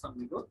ఎక్స్ప్లెయిన్ చేస్తాను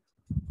మీకు.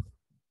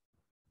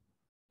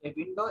 A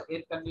window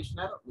air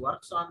conditioner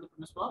works on the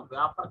principle of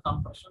vapor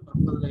compression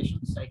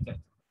refrigeration cycle.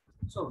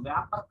 So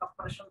vapor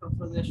compression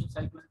refrigeration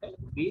cycle అంటే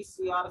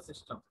VCR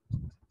system.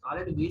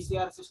 Already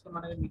VCR system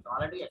అనేది మీకు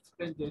ఆల్రెడీ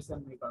ఎక్స్ప్లెయిన్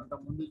చేశాను మీకు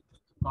అంతకుముందు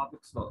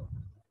టాపిక్స్ లో.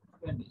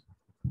 ఓకే అండి,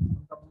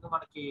 అంతకుముందు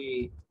మనకి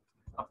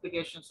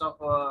applications of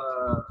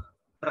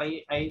dry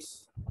ice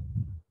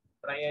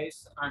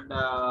and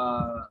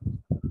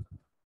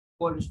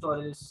cold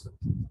storage,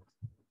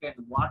 and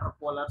water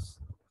coolers.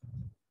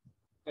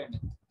 Okay,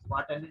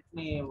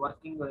 వాటన్నిటిని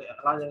వర్కింగ్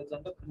ఎలా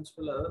జరుగుతుందంటే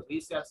ప్రిన్సిపల్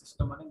VCR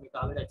సిస్టమ్ అని మీకు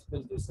ఆల్రెడీ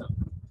ఎక్స్ప్లెయిన్ చేశాను.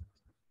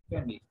 ఓకే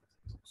అండి,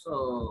 సో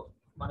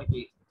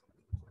మనకి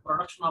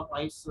ప్రొడక్షన్ ఆఫ్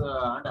ఐస్,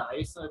 అంటే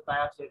ఐస్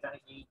తయారు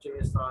చేయడానికి యూజ్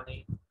చేస్తామని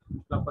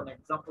ఇట్లా కొన్ని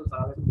ఎగ్జాంపుల్స్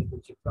ఆల్రెడీ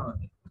మీకు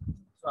చెప్తామండి.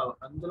 సో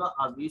అందులో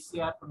ఆ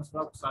VCR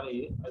ప్రిన్సిపల్ ఒకసారి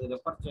అది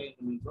రెఫర్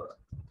చేయండి, మీకు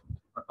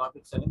ఆ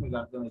టాపిక్స్ అని మీకు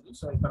అర్థమైంది.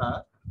 సో ఇక్కడ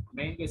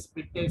మెయిన్గా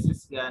స్ప్లిట్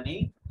ఏసీస్ కానీ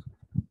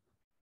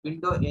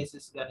విండో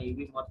ఏసీస్ కానీ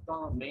ఇవి మొత్తం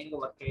మెయిన్గా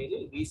వర్క్ అయ్యేది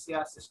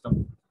VCR system,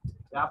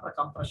 vapour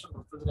compression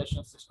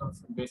refrigeration systems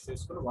base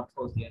చేసుకుని వర్క్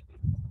అవుతాయి అండి.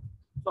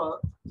 సో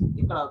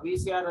ఇక్కడ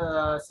VCR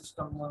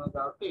సిస్టమ్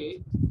కాబట్టి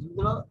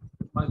ఇందులో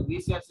మనకి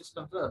VCR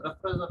సిస్టమ్స్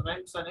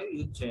రిఫ్రిజరెంట్స్ అనేవి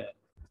యూజ్ చేయాలి.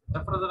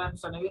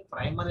 రిఫ్రిజరెంట్స్ అనేవి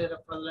ప్రైమరీ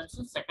రిఫ్రిజరెంట్స్,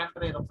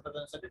 సెకండరీ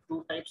రిఫ్రిజరెంట్స్ అంటే 2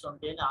 టైప్స్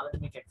ఉంటాయని ఆల్రెడీ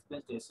మీకు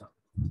ఎక్స్ప్లెయిన్ చేశాం.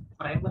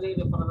 ప్రైమరీ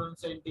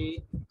రిఫ్రిజరెంట్స్ ఏంటి?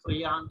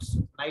 ఫ్రియాన్స్,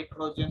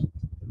 నైట్రోజన్,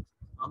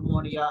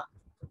 అమ్మోనియా,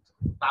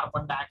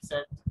 కార్బన్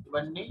డైఆక్సైడ్,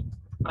 ఇవన్నీ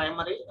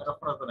ప్రైమరీ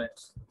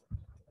రిఫ్రిజరెంట్స్.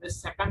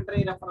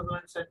 సెకండరీ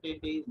రిఫ్రిజరెంట్స్ అంటే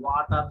ఏంటి?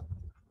 వాటర్,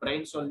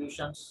 బ్రెయిన్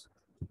సొల్యూషన్స్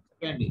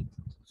అండి.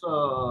 సో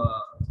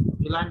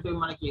ఇలాంటివి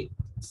మనకి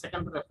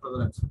సెకండరీ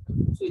రిఫ్రిజరెంట్స్.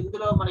 సో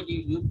ఇందులో మనకి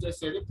యూజ్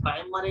చేసేది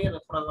ప్రైమరీ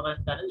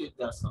రిఫ్రిజరెంట్ అనేది యూజ్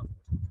చేస్తాం.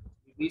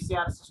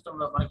 VCR సిస్టమ్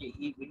లో మనకి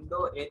ఈ విండో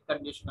ఎయిర్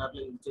కండిషనర్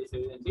లో యూజ్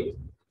చేసేది ఏంటి?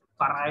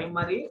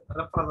 Primary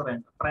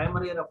refrigerant.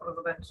 ప్రైమరీ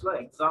రిఫ్రిజరెంట్స్ లో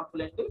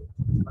ఎగ్జాంపుల్ ఏంటి?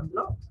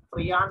 అందులో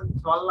ఫ్రియాన్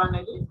 12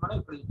 అనేది మనం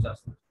ఇప్పుడు యూజ్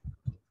చేస్తాం.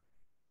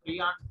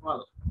 ఫ్రియాన్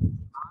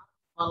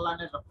 12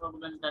 అనే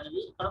రిఫ్రిజరెంట్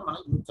అనేది ఇక్కడ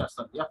మనం యూజ్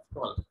చేస్తాం.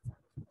 F12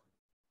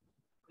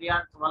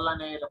 ఫ్రియాన్ 12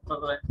 అనే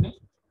రిఫ్రిజరెంట్ ని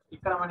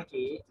ఇక్కడ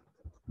మనకి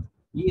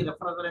ఈ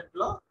రిఫ్రిజరెంట్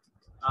లో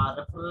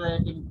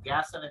రిఫ్రిజరేటింగ్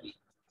గ్యాస్ అనేది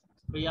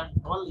ఫ్రియాన్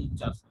 12 యూజ్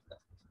చేస్తాం.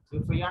 ఈ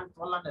ఫ్రియాన్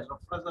 12 అనే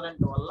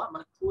రిఫ్రిజరెంట్ వల్ల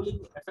మనకి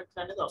కూలింగ్ ఎఫెక్ట్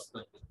అనేది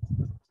వస్తుంది.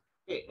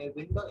 A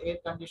window air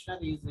conditioner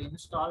is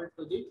installed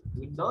to the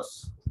windows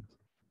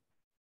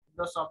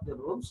of the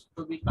rooms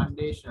to be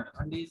conditioned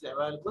and is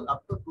available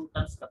up to 2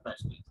 tons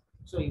capacity.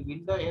 So ఈ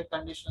విండో ఎయిర్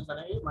కండిషనర్స్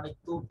అనేవి మనకి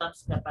 2 tons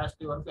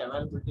కెపాసిటీ వరకు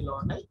అవైలబిలిటీలో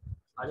ఉన్నాయి.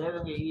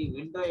 అదేవిధంగా ఈ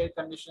విండో ఎయిర్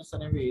కండిషనర్స్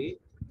అనేవి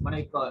మన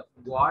యొక్క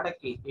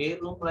గోడకి ఏ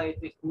రూమ్ లో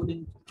అయితే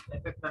కూలింగ్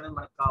ఎఫెక్ట్ అనేది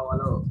మనకు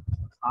కావాలో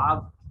ఆ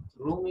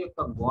రూమ్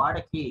యొక్క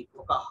గోడకి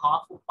ఒక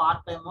హాఫ్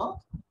పార్ట్ ఏమో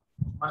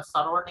మన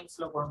సరౌండింగ్స్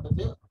లో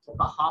ఉంటుంది,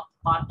 ఒక హాఫ్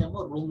పార్ట్ ఏమో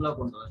రూమ్ లో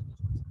ఉంటుంది.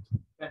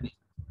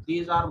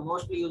 These are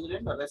mostly used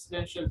in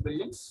residential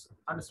buildings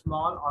and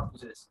small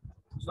offices.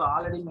 So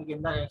already మీకు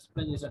ఇందాక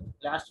ఎక్స్ప్లెయిన్ చేశాను.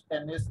 లాస్ట్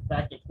 10 years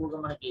బ్యాక్ ఎక్కువగా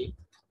మనకి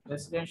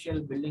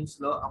రెసిడెన్షియల్ బిల్డింగ్స్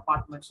లో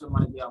అపార్ట్మెంట్స్ లో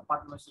మనకి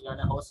అపార్ట్మెంట్స్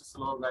కానీ హౌసెస్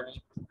లో కానీ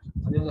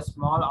అదేవిధంగా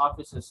స్మాల్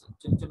ఆఫీసెస్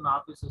చిన్న చిన్న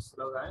ఆఫీసెస్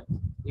లో కానీ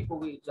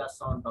ఎక్కువగా యూజ్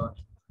చేస్తూ ఉంటాం.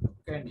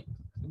 ఓకే అండి.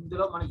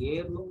 ఇందులో మనకి ఏ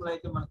రూమ్ లో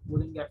అయితే మనకి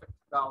కూలింగ్ ఎఫెక్ట్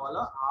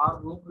కావాలో ఆ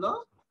రూమ్ లో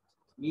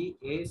ఈ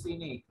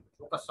ఏసీని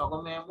ఒక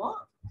సగమేమో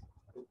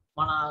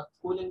మన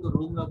కూలింగ్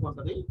రూమ్ లోకి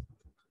ఉంటుంది,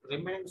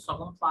 రిమైనింగ్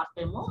సగం పార్ట్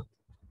ఏమో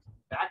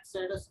బ్యాక్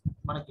సైడ్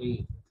మనకి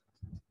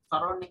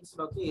సరౌండింగ్స్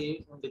లోకి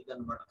ఉంటుంది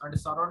అనమాట. అంటే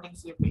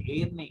సరౌండింగ్స్ యొక్క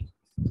ఎయిర్ ని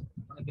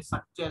మనకి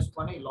సక్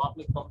చేసుకొని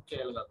లోపలికి పంప్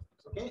చేయగలరు.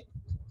 Okay.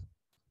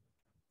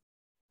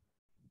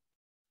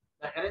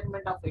 The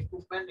arrangement of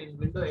equipment in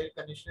window air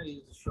conditioner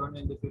is shown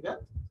in the figure.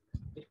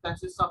 It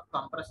consists of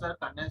compressor,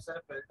 condenser,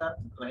 filter,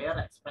 dryer,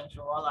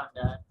 expansion valve and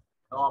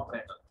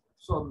evaporator.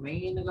 So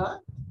main గా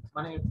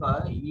మన యొక్క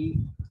ఈ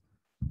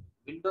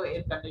విండో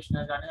ఎయిర్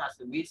కండిషనర్ కానీ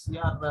అసలు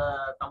VCR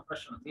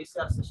compression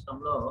VCR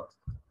system లో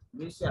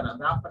VCR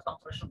వ్యాపక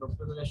compression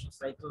refrigeration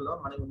cycle లో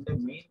మనకి ఉండే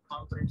మెయిన్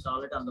కాంపోనెంట్స్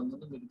ఆల్రెడీ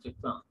అంతకుముందు మీకు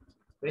చెప్పాను.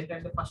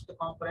 ఏంటంటే ఫస్ట్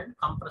కాంపోనెంట్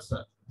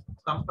కంప్రెసర్.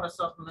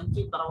 కంప్రెసర్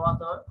నుంచి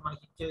తర్వాత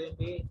మనకి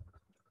ఇచ్చేది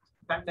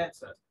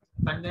కండెన్సర్.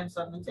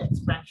 కండెన్సర్ నుంచి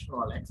ఎక్స్పాన్షన్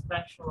వాల్,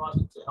 ఎక్స్పాన్షన్ వాల్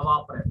నుంచి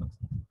ఎవాపరేటర్.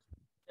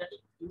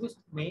 ఇవి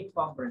main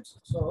components.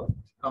 So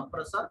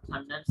compressor,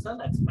 condenser,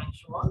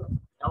 expansion wall,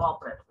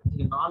 evaporator,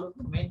 ఈ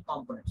 4 మెయిన్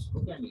కాంపోనెంట్స్.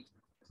 ఓకే అండి.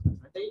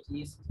 అంటే ఈ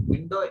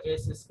విండో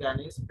ఏసీస్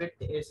కానీ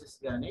స్ప్లిట్ ఏసీస్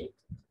కానీ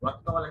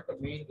వర్క్ కావాలంటే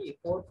మెయిన్ ఈ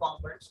 4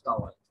 కాంపోనెంట్స్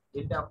కావాలి.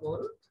 ఏంటి ఆ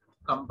 4?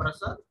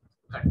 Compressor,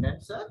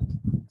 condenser,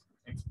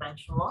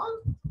 expansion wall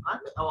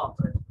and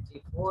evaporator.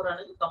 ఈ 4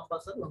 అనేది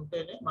కంపల్సరీ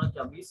ఉంటేనే మనకి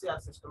ఆ VCR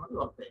సిస్టమ్ అనేది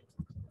వర్క్ అయ్యింది.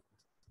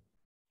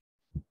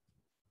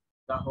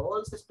 The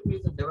whole system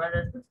is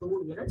divided into 2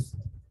 units,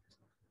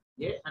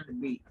 A and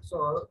B. So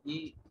ఈ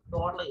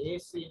టోటల్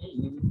ఏసీని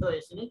ఈ విండో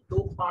ఏసీని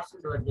 2 parts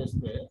డివైడ్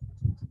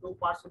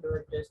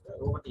చేస్తే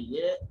ఒకటి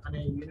A అనే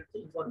యూనిట్,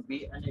 ఇంకోటి B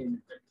అనే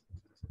unit.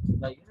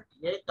 The unit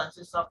A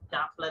consists of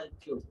capillary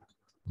tube,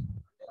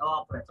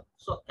 evaporator.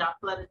 So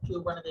capillary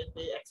tube అనేది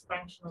ఏంటి?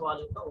 ఎక్స్పాన్షన్ వాల్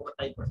యొక్క ఒక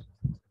టైప్ అండి.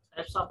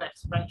 టైప్స్ ఆఫ్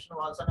ఎక్స్పాన్షన్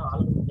వాల్స్ అని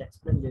ఆల్రెడీ మీకు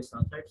ఎక్స్ప్లెయిన్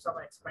చేస్తాను. టైప్స్ ఆఫ్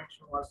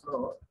ఎక్స్పాన్షన్ వాల్స్ లో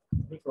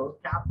మీకు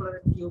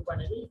క్యాపిల్లరీ ట్యూబ్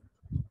అనేది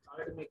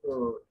ఆల్రెడీ మీకు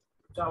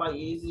చాలా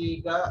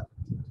ఈజీగా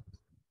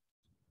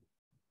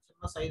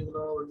చిన్న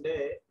సైజులో ఉండే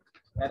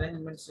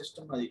అరేంజ్మెంట్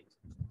సిస్టమ్. అది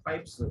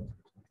pipes,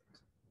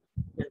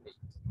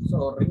 so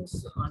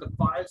rings and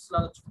coils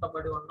లాగా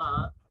చుట్టబడి ఉన్న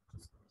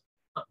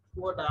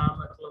తక్కువ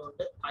డయామీటర్ లో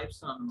ఉండే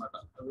పైప్స్ అన్నమాట.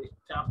 అవి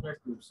క్యాపిల్లరీ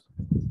ట్యూబ్స్.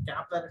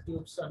 క్యాపిల్లరీ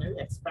ట్యూబ్స్ అనేవి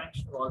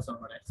ఎక్స్పాన్షన్ వాల్స్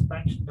అన్నమాట.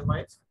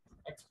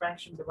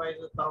 ఎక్స్పాన్షన్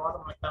డివైస్ తర్వాత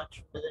మనకి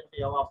కనెక్షన్ ఉండేది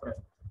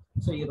ఎవాపరేటర్.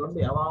 సో ఈ 2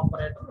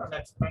 ఎవాపరేటర్ అండ్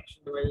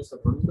ఎక్స్పాన్షన్ డివైజెస్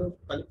 2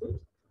 కలిపి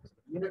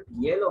యూనిట్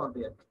ఏలో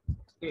ఉంటాయి.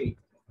 ఓకే.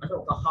 అంటే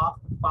ఒక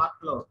హాఫ్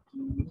పార్ట్ లో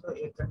ఈ window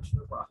air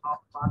conditioner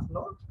half part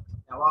లో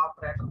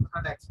ఎవాపరేటర్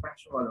అండ్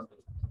ఎక్స్పాన్షన్ వాల్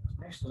ఉంటుంది.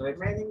 నెక్స్ట్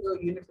రిమైనింగ్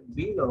యూనిట్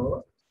బి లో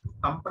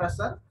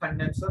కంప్రెసర్,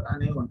 కండెన్సర్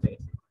అనేవి ఉంటాయి.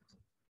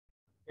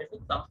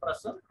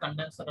 కంప్రెసర్,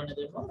 కండెన్సర్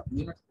అనేది ఏమో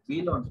యూనిట్ బి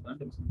లో ఉంటుంది.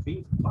 అంటే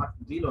పార్ట్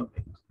బి లో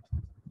ఉంటాయి.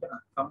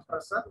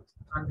 కంప్రెసర్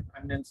అండ్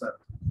కండెన్సర్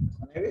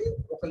అనేవి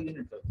ఒక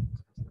unit,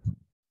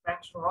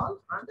 expansion wall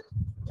and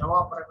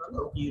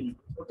evaporator ఒక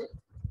unit. Okay.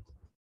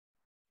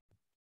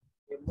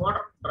 A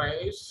motor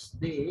drives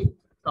the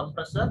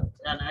compressor,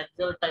 an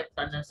axial type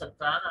condenser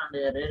fan and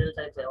a radial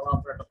type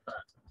evaporator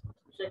fan.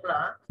 So ఇక్కడ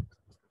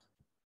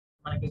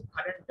మనకి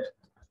కరెంట్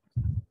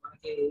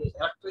మనకి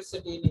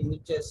ఎలక్ట్రిసిటీని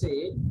యూజ్ చేసి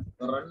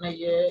run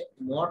అయ్యే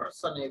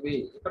మోటార్స్ అనేవి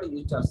ఇక్కడ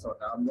యూజ్ చేస్తూ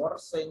ఉంటాయి. ఆ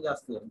మోటార్స్ ఏం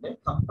చేస్తాయి అంటే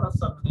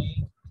కంప్రెసర్ని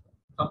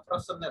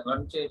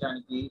రన్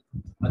చేయడానికి,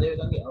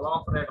 అదేవిధంగా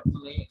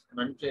ఎవాపరేటర్ని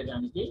రన్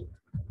చేయడానికి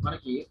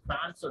మనకి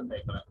ఫ్యాన్స్ ఉంటాయి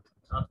ఇక్కడ.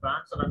 ఆ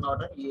ఫ్యాన్స్ రన్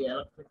అవడానికి ఈ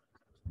ఎలక్ట్రిక్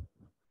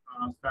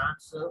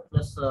ఫ్యాన్స్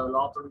ప్లస్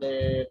లోపల ఉండే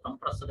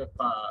కంప్రెసర్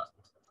యొక్క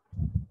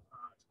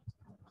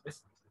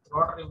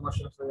రోటరీ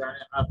మోషన్స్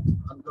కానీ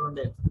అందులో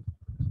ఉండే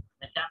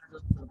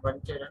మెకానికల్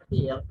రన్ చేయడానికి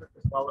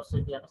ఎలక్ట్రిక్ పవర్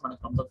సిటీ అని మనం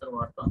కంపల్సరీ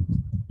వాడతాం.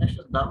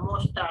 నెక్స్ట్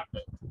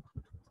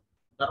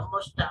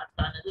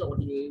థర్మోస్టాట్ అనేది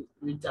ఒకటి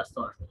యూజ్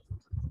చేస్తామండి.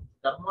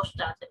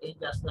 థర్మోస్టాట్ ఏం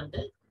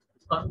చేస్తుందంటే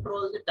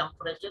control the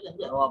temperature in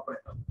the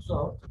evaporator. So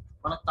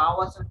మనకు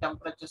కావాల్సిన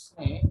టెంపరేచర్స్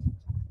ని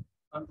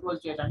కంట్రోల్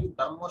చేయడానికి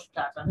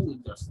థర్మోస్టాట్ అని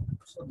యూజ్ చేస్తాం.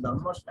 సో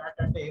థర్మోస్టాట్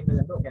అంటే ఏం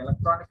లేదంటే ఒక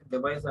ఎలక్ట్రానిక్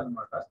డివైస్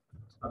అనమాట.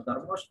 ఆ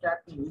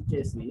థర్మోస్టాట్ ని యూజ్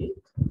చేసి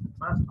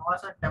మనకు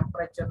కావాల్సిన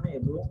టెంపరేచర్ ని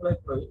రూమ్ లో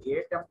ఇప్పుడు ఏ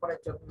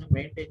టెంపరేచర్ ని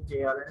మెయింటైన్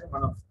చేయాలని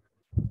మన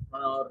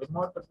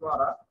రిమోట్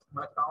ద్వారా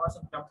మనకు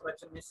కావాల్సిన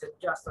టెంపరేచర్ ని సెట్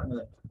చేస్తాం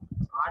కదండి.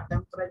 ఆ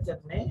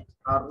టెంపరేచర్ ని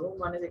ఆ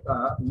రూమ్ అనేది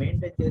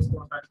మెయింటైన్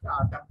చేసుకోవడానికి, ఆ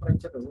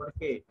టెంపరేచర్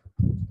ఎవరికి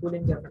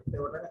కూలింగ్ ఎఫెక్ట్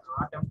ఇవ్వడానికి,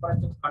 ఆ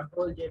టెంపరేచర్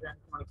కంట్రోల్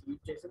చేయడానికి మనకి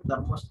యూజ్ చేసే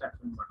థర్మోస్టాట్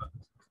అనమాట.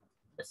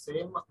 అంటే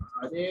సేమ్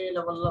అదే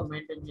లెవెల్లో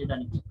మెయింటైన్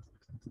చేయడానికి,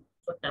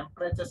 సో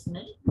టెంపరేచర్స్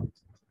ని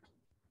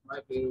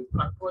మనకి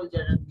కంట్రోల్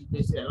చేయడానికి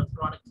చేసే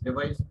ఎలక్ట్రానిక్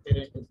డివైస్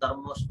పేరేంటి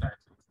థర్మోస్టాట్.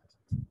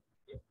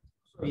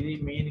 సో ఇది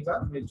మెయిన్ గా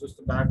మీరు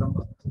చూస్తే డయాగ్రామ్.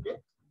 ఓకే,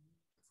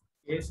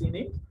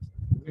 ఏసీని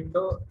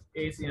విండో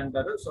ఏసీ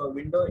అంటారు. So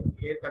window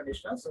air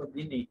conditioner. So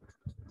దీన్ని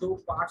 2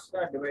 parts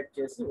గా డివైడ్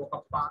చేసి ఒక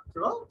పార్ట్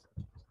లో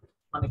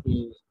మనకి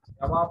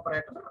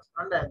ఎవాపరేటర్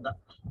అండ్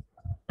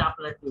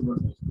క్యాపిలరీ ట్యూబ్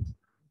ఉంది,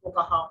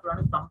 ఇంకొక హాఫ్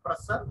లోని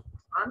కంప్రెసర్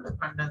అండ్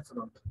కండెన్సర్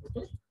ఉంటుంది.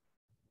 ఓకే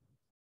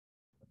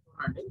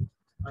చూడండి,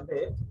 అంటే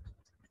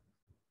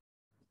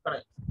ఇక్కడ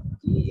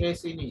ఈ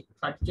ఏసీని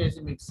కట్ చేసి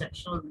మీకు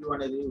సెక్షనల్ వ్యూ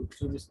అనేది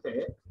చూపిస్తే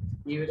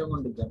ఈ విధంగా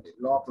ఉంటుందండి.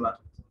 లోపల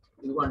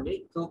ఇదిగోండి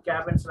 2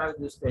 cabins లాగా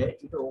చూస్తే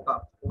ఇటు ఒక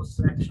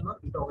సెక్షన్,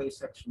 ఇటు ఒక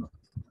సెక్షన్.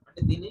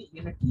 అంటే దీన్ని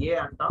యూనిట్ ఏ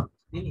అంటాం,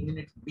 దీన్ని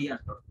యూనిట్ బి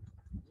అంటాం.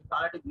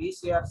 ఆల్రెడీ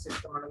VCR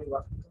సిస్టమ్ అనేది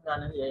వర్కింగ్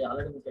అనేది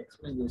ఆల్రెడీ మీకు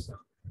ఎక్స్ప్లెయిన్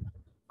చేశాను.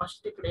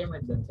 ఫస్ట్ ఇక్కడ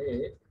ఏమైందంటే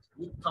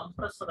ఈ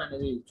కంప్రెసర్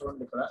అనేది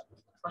చూడండి, ఇక్కడ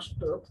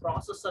ఫస్ట్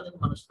ప్రాసెస్ అనేది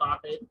మనం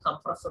స్టార్ట్ అయ్యేది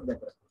కంప్రెసర్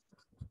దగ్గర.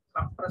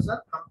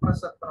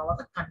 కంప్రెసర్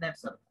తర్వాత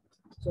కండెన్సర్.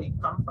 సో ఈ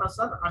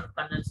కంప్రెసర్ అండ్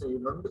కండెన్సర్ ఈ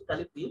రెండు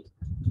కలిపి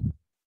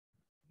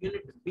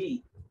యూనిట్ బి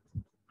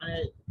అనే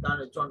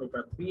దాన్ని చూడండి,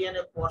 ఇక్కడ బి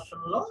అనే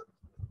పోర్షన్ లో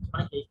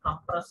మనకి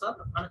కంప్రెసర్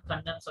అండ్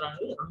కండెన్సర్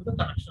అనేవి రెండు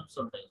కనెక్షన్స్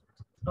ఉంటాయి.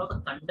 తర్వాత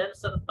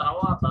కండెన్సర్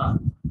తర్వాత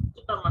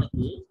ఇక్కడ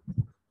మనకి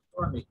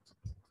చూడండి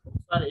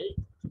ఒకసారి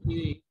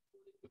ఇది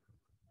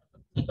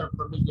ఇక్కడ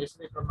ప్రొడ్యూస్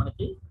చేసింది. ఇక్కడ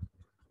మనకి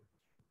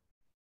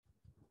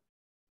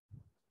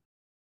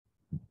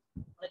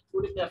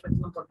కూలింగ్ ఎఫెక్ట్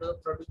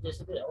ప్రొడ్యూస్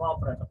చేసేది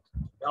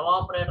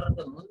ఎవాపరేటర్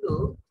కి ముందు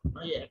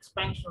మనకి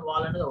ఎక్స్పాన్షన్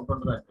వాల్ అనేది ఒకటి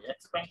ఉంటుందండి.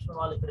 ఎక్స్పాన్షన్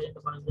వాల్ ఇక్కడ ఏంటి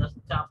మనం చేస్తే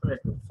క్యాపిలరీ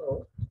ట్యూబ్. సో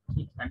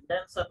ఈ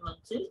కండెన్సర్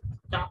నుంచి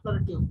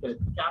క్యాపిలరీ ట్యూబ్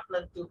వెళ్తుంది,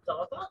 క్యాపిలరీ ట్యూబ్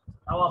తర్వాత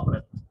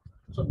ఎవాపరేటర్.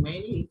 సో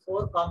మెయిన్లీ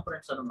 4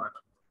 కాంపోనెంట్స్ అనమాట.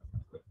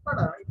 ఇక్కడ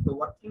ఇప్పుడు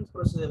వర్కింగ్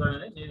ప్రొసీజర్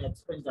అనేది నేను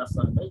ఎక్స్ప్లెయిన్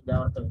చేస్తానండి,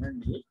 జాగ్రత్తగా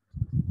వినండి.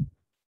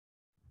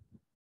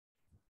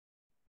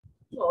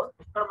 సో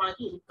ఇక్కడ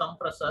మనకి ఇది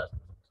కంప్రెసర్.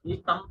 ఈ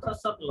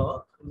కంప్రెసర్ లో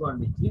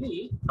ఇవ్వండి, ఇది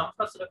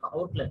కంప్రెసర్ యొక్క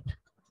అవుట్లెట్,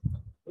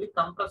 ఇది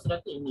కంప్రెసర్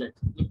యొక్క ఇన్లెట్.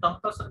 ఈ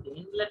కంప్రెసర్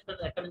ఇన్లెట్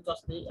అనేది ఎక్కడి నుంచి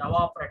వస్తుంది?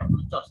 ఎవాపరేటర్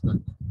నుంచి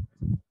వస్తుంది.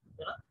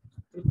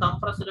 ఈ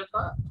కంప్రెసర్ యొక్క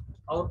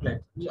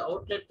అవుట్లెట్. ఈ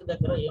అవుట్లెట్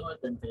దగ్గర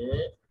ఏమైందంటే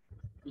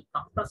ఈ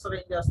కంప్రెసర్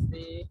ఏం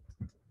చేస్తుంది,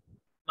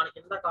 మనకి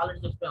ఇందాక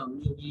ఆల్రెడీ చెప్పాము,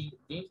 ఈ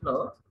దీంట్లో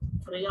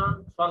ఫ్రియాన్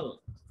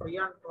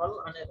 12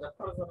 అనే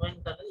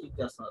రెఫ్రిజరెంట్ అనేది యూజ్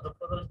చేస్తాం.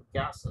 రెఫ్రిజరెంట్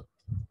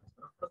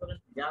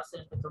గ్యాస్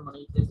ఏంటంటే మనం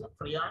యూజ్ చేసే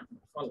ఫ్రియాన్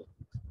 12.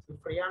 ఈ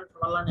ఫ్రియాన్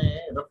 12 అనే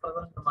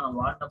రెఫ్రిజరెంట్ మనం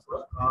వాడినప్పుడు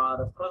ఆ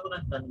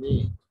రెఫ్రిజరెంట్ అనేది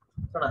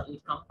ఇక్కడ ఈ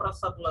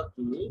కంప్రెసర్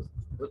లోకి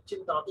వచ్చిన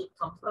తర్వాత ఈ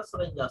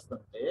కంప్రెసర్ ఏం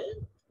చేస్తుంటే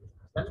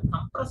దాన్ని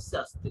కంప్రెస్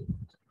చేస్తుంది.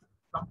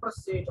 కంప్రెస్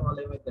చేయడం వల్ల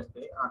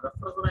ఏమైందంటే ఆ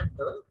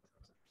refrigerant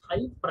high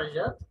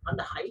pressure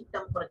and high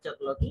temperature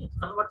లోకి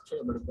కన్వర్ట్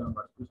చేయబడుతుంది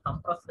అనమాట. ఈ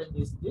కంప్రెసర్ ఏం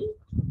చేసింది,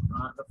 ఆ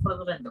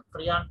రెఫ్రిజరెంట్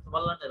ఫ్రియాన్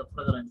 12 అనే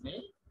రెఫ్రిజరెంట్ ని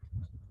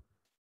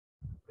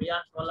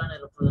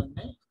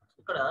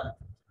ఇక్కడ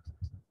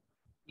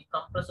ఈ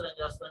కంప్రెసర్ ఏం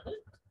చేస్తుందంటే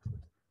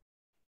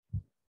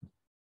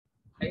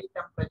high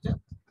temperature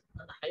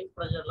and high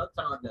pressure లో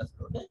కన్వర్ట్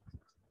చేస్తుంది. ఓకే,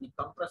 ఈ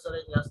కంప్రెసర్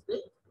ఏం చేస్తే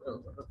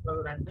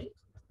రెఫ్రిజరెంట్ ని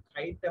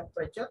high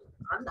temperature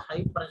and high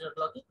pressure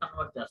లోకి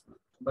కన్వర్ట్ చేస్తుంది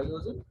బై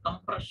యూజింగ్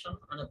కంప్రెషన్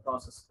అనే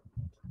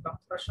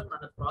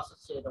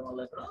ప్రాసెస్. చేయడం వల్ల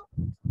ఇక్కడ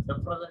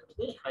రెఫ్రిజరెంట్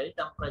కి హై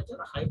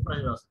టెంపరేచర్ హై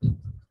ప్రెషర్ వస్తుంది.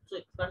 సో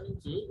ఇక్కడ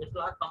నుంచి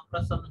ఇట్లా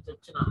కంప్రెసర్ నుంచి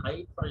వచ్చిన హై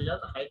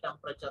ప్రెషర్ హై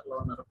టెంపరేచర్ లో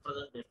ఉన్న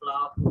రెఫ్రిజరెంట్ ఇట్లా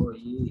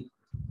పోయి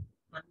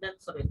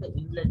కండెన్సర్ యొక్క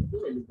ఇన్లెట్ కి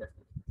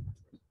వెళ్ళిందండి.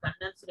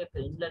 కండెన్సర్ యొక్క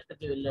ఇన్లెట్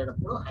కి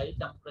వెళ్ళేటప్పుడు హై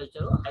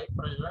టెంపరేచర్ హై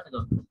ప్రెషర్ అనేది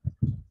ఉంటుంది.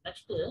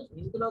 నెక్స్ట్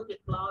ఇందులోకి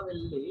ఇట్లా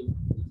వెళ్ళి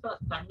ఇక్కడ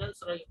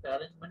కండెన్సర్ యొక్క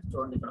అరేంజ్మెంట్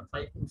చూడండి, ఇక్కడ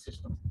పైపింగ్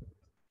సిస్టమ్.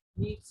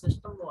 ఈ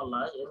సిస్టమ్ వల్ల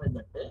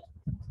ఏమైందంటే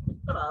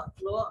ఇక్కడ ఇక్కడ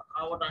ఫ్లో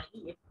అవ్వడానికి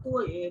ఎక్కువ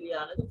ఏరియా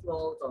అనేది ఫ్లో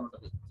అవుతూ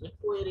ఉంటుంది.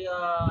 ఎక్కువ ఏరియా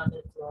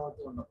అనేది ఫ్లో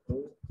అవుతూ ఉన్నప్పుడు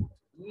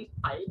ఈ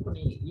పైప్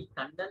ని ఈ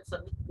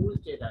కండెన్సర్ ని కూల్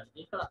చేయడానికి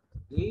ఇక్కడ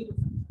ఎయిర్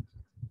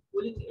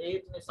కూలింగ్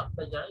ఎయిర్ ని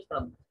సప్లై చేయడానికి ఇక్కడ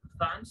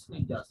ఫ్యాన్స్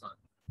యూజ్ చేస్తాం.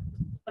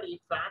 ఇక్కడ ఈ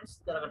ఫ్యాన్స్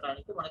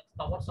తిరగడానికి మనకి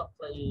పవర్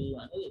సప్లై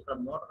అనేది ఇక్కడ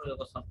మోటార్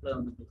యొక్క సప్లై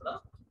ఉంటుంది ఇక్కడ.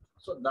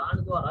 సో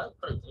దాని ద్వారా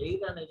ఇక్కడ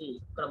ఎయిర్ అనేది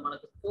ఇక్కడ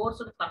మనకి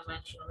ఫోర్స్డ్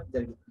కన్వెన్షన్ అనేది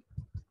జరుగుతుంది.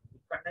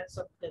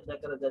 కండెన్సర్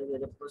దగ్గర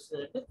జరిగే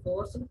ప్రొసీజర్ అంటే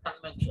ఫోర్స్డ్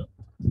కన్వెన్షన్.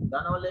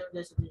 దానివల్ల ఏం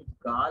చేసింది,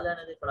 గాలి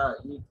అనేది ఇక్కడ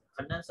ఈ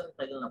కండెన్సర్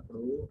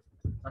తగిలినప్పుడు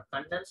ఆ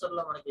కండెన్సర్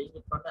లో మనకి ఏం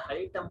చెప్పంటే హై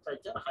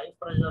టెంపరేచర్ హై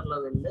ప్రెషర్ లో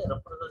వెళ్ళే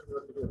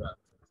రిప్రజెంటేటివ్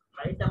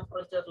హై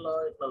టెంపరేచర్ లో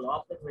ఇట్లా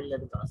లోపలికి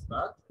వెళ్ళేది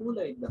కాస్త కూల్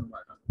అయింది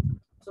అనమాట.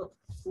 సో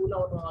కూల్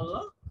అవడం వల్ల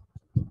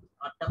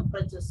ఆ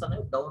టెంపరేచర్స్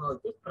అనేవి డౌన్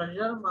అవుతాయి,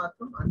 ప్రెషర్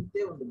మాత్రం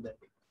అంతే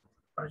ఉంటుందండి,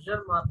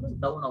 ప్రెషర్ మాత్రం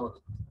డౌన్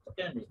అవ్వదు.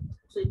 ఓకే అండి.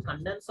 సో ఈ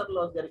కండెన్సర్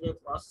లో జరిగే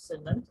ప్రాసెస్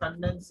ఏంటంటే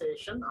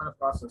కండెన్సేషన్ అనే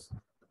ప్రాసెస్,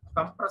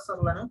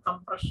 కంప్రెసర్ లోనే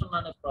కంప్రెషన్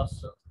అనే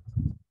ప్రాసెస్,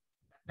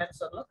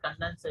 కండెన్సర్ లో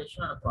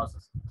కండెన్సేషన్ అనే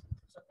ప్రాసెస్.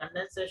 సో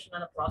కండెన్సేషన్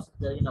అనే ప్రాసెస్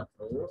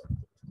జరిగినప్పుడు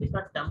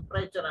ఇక్కడ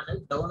టెంపరేచర్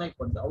అనేది డౌన్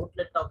అయిపోతుంది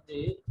అవుట్లెట్ ఆఫ్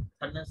ది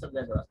కండెన్సర్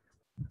దగ్గర.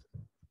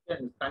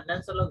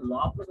 కండెన్సర్ లో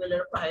లోపలికి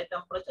వెళ్ళేటప్పుడు హై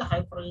టెంపరేచర్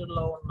హై ప్రెషర్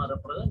లో ఉన్న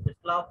రిప్రజెంట్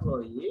ఇట్లా ఫ్లో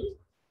అయ్యి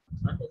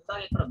అంటే ఇంత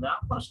ఇక్కడ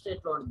వేపర్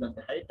స్టేట్ లో ఉంటుంది.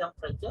 హై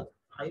టెంపరేచర్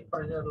హై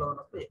ప్రెషర్ లో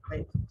ఉన్నప్పుడు హై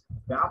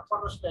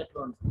వేపర్ స్టేట్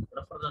లో ఉంటుంది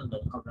రిప్రజెంట్.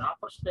 ఆ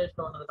వేపర్ స్టేట్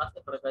లో ఉన్నది కాస్త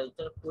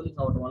ఇక్కడ కూలింగ్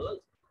అవడం వల్ల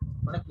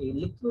మనకి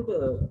లిక్విడ్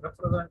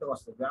రిప్రజెంట్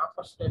వస్తుంది.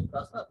 వేపర్ స్టేట్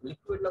కాస్త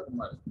లిక్విడ్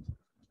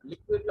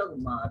లోకి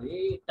మారి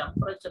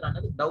టెంపరేచర్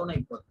అనేది డౌన్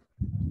అయిపోతుంది.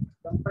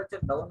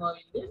 టెంపరేచర్ డౌన్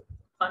అయింది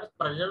కానీ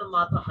ప్రెషర్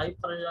మాత్రం హై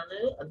ప్రెషర్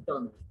అనేది అంతే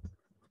ఉంది.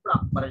 ఇప్పుడు ఆ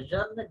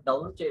ప్రెషర్ ని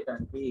డౌన్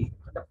చేయడానికి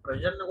అంటే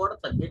ప్రెషర్ ని కూడా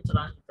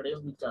తగ్గించడానికి ఇక్కడ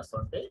ఏం ఇచ్చేస్తాం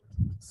అంటే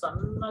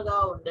సన్నగా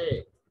ఉండే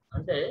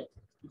అంటే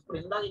ఇప్పుడు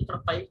ఇందాక ఇక్కడ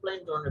పైప్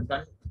లైన్ చూడండి,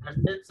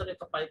 కండెన్సర్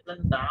యొక్క పైప్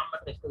లైన్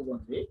డయామీటర్ ఎక్కువగా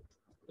ఉంది.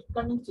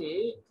 ఇక్కడ నుంచి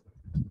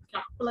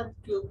క్యాపిలర్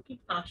ట్యూబ్ కి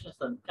కనెక్షన్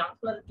ఇస్తుంది.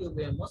 క్యాపిలర్ ట్యూబ్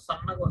ఏమో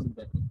సన్నగా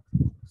ఉంటుంది,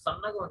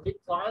 సన్నగా ఉండి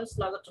కాయిల్స్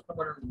లాగా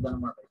చుట్టబడి ఉంటుంది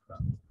అనమాట. ఇక్కడ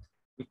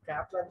ఈ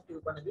క్యాపిలర్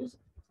ట్యూబ్ అనేది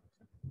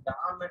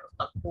డయామీటర్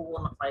తక్కువ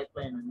ఉన్న పైప్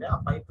లైన్ అండి. ఆ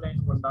పైప్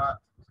లైన్ గుండా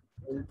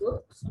వెళ్తూ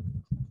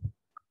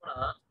అక్కడ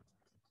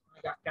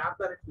మనకి ఆ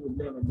క్యాపిలర్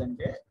ట్యూబ్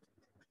ఏమిటంటే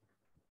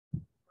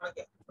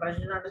మనకి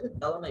ప్రెషర్ అనేది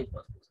డౌన్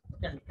అయిపోతుంది.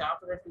 ఓకే అండి.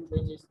 క్యాపిలర్ ట్యూబ్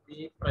ఏం చేస్తుంది,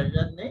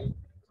 ప్రెషర్ ని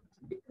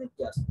డిక్రీజ్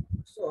చేస్తుంది.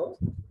 సో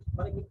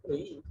మనకి ఇప్పుడు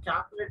ఈ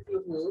క్యాపిలర్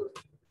ట్యూబ్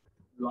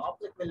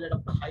లోపలికి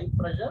వెళ్ళేటప్పుడు హై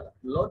ప్రెషర్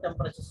లో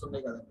టెంపరేచర్స్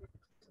ఉన్నాయి కదండి,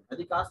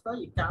 అది కాస్త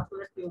ఈ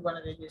క్యాపిలర్ ట్యూబ్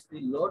అనేది ఏం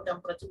చేస్తుంది లో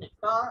టెంపరేచర్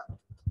ఇంకా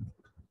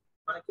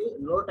మనకి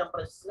లో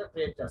టెంపరేచర్స్ గా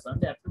క్రియేట్ చేస్తాం.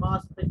 అంటే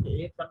అట్మాస్ఫియర్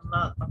ఎయిర్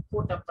కన్నా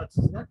తక్కువ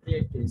టెంపరేచర్స్ గా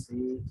క్రియేట్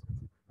చేసి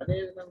అదే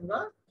విధంగా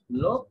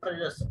లో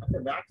ప్రెషర్స్ అంటే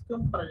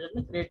వాక్యూమ్ ప్రెషర్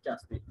ని క్రియేట్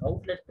చేస్తాయి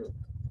అవుట్లెట్.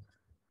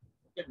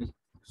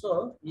 సో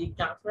ఈ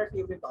క్యాపిలర్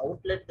ట్యూబ్ యొక్క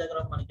అవుట్లెట్ దగ్గర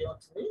మనకి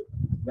ఏమొచ్చింది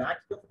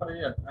వాక్యూమ్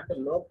ప్రెషర్ అంటే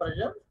లో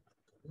ప్రెషర్,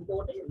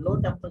 ఇంకొకటి లో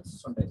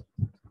టెంపరేచర్స్ ఉంటాయి.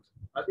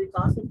 అది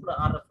కాస్త ఇప్పుడు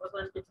ఆ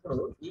రిప్రజెంట్ ఇప్పుడు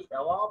ఈ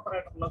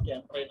ఎవాపరేటర్ లోకి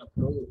ఎంటర్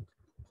అయినప్పుడు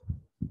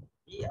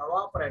ఈ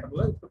ఎవాపరేటర్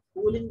లో ఇప్పుడు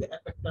కూలింగ్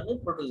ఎఫెక్ట్ అనేది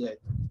ప్రొడ్యూస్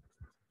అవుతుంది.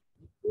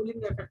 ఈ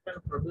కూలింగ్ ఎఫెక్ట్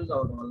అనేది ప్రొడ్యూస్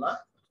అవడం వల్ల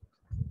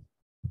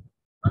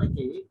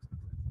మనకి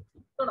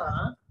ఇక్కడ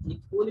ఈ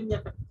కూలింగ్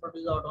ఎఫెక్ట్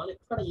ప్రొడ్యూస్ అవడం వల్ల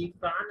ఇక్కడ ఈ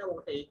ఫ్యాన్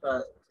ఒకటి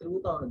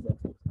తిరుగుతూ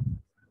ఉంటుంది.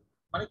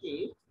 మనకి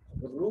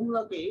రూమ్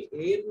లోకి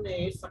ఎయిర్ ని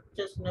సక్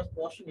చేసుకునే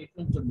పోర్షన్ ఇటు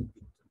నుంచి ఉంటుంది.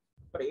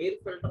 ఇక్కడ ఎయిర్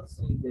ఫిల్టర్స్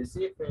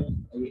చేసి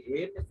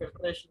ఎయిర్ ని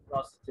ఫిల్టరేషన్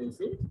ప్రాసెస్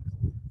చేసి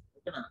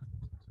ఓకేనా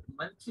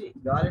మంచి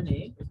గాలిని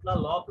ఇట్లా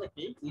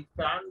లోపలికి ఈ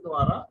ఫ్యాన్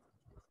ద్వారా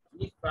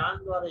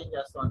ఏం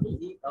చేస్తాం అంటే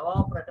ఈ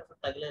ఎవాపరేటర్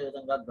తగిలే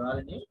విధంగా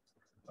గాలిని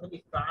మనకి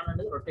ఫ్యాన్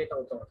అనేది రొటేట్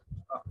అవుతూ ఉంటుంది.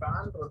 ఆ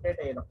ఫ్యాన్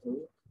రొటేట్ అయినప్పుడు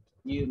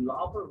ఈ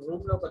లోపల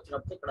రూమ్ లోకి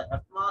వచ్చినప్పుడు ఇక్కడ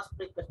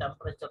అట్మాస్ఫిరిక్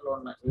టెంపరేచర్ లో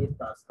ఉన్న ఎయిర్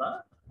కాస్త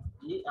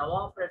ఈ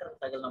ఎవాపరేటర్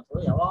తగిలినప్పుడు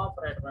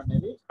ఎవాపరేటర్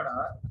అనేది ఇక్కడ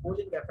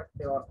కూలింగ్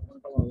ఎఫెక్ట్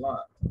ఉండటం వల్ల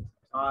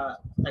ఆ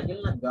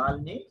తగిలిన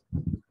గాలిని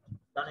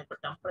దాని యొక్క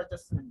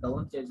టెంపరేచర్స్ ని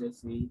డౌన్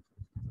చేసేసి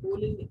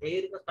కూలింగ్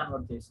ఎయిర్ గా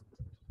కన్వర్ట్ చేసింది.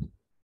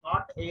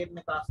 హాట్ ఎయిర్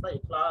ని కాస్త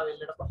ఇట్లా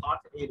వెళ్ళేటప్పుడు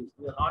హాట్ ఎయిర్,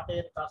 ఈ హాట్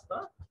ఎయిర్ కాస్త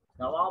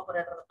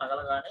ఎవాపరేటర్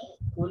తగలగానే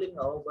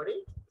కూలింగ్ అవ్వబడి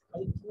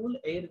అది కూల్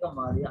ఎయిర్ గా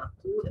మారి ఆ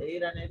కూల్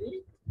ఎయిర్ అనేది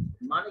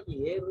మనకి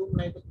ఏ రూమ్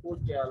అయితే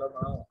కూల్ చేయాలో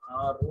మనం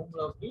ఆ రూమ్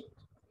లోకి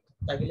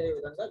తగిలే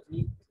విధంగా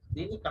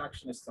దీన్ని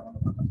కనెక్షన్ ఇస్తాం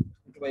అనమాట.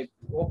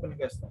 ఇటువైపు ఓపెన్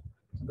చేస్తాం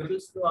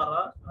గ్రిల్స్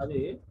ద్వారా,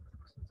 అది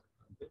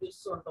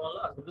గ్రిల్స్ ఉండటం వల్ల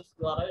ఆ గ్రిల్స్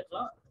ద్వారా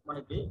ఇట్లా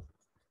మనకి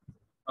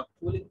ఆ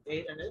కూలింగ్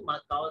ఎయిర్ అనేది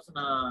మనకు కావాల్సిన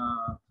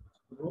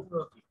రూమ్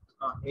లోకి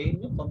ఆ ఎయిర్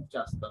ని పంప్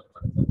చేస్తాం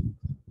అనమాట.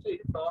 సో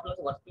ఇది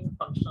టోటల్ వర్కింగ్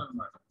ఫంక్షన్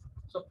అనమాట.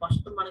 సో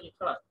ఫస్ట్ మనకి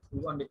ఇక్కడ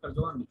ఇవ్వండి, ఇక్కడ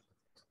చూడండి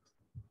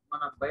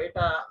మన బయట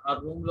ఆ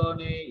రూమ్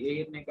లోని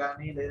ఎయిర్ ని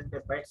కానీ లేదంటే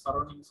బయట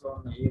సరౌండింగ్స్ లో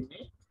ఉన్న ఎయిర్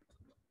ని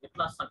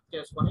ఇట్లా సక్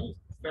చేసుకొని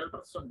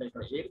ఫిల్టర్స్ ఉంటాయి.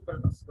 ఇక్కడ ఎయిర్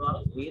ఫిల్టర్స్ ద్వారా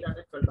ఎయిర్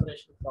అనేది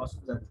ఫిల్టరేషన్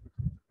ప్రాసెస్ జరుగుతుంది.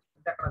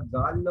 అంటే అక్కడ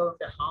గాలిలో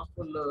ఉంటే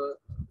హార్మ్ఫుల్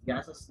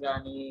గ్యాసెస్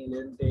కానీ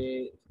లేదంటే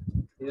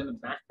ఏదైనా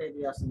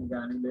బ్యాక్టీరియాస్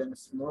కానీ లేదంటే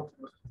స్మోక్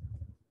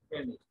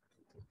అండి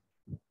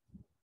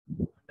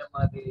అంటే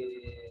మాది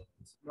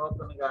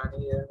స్మోక్ ని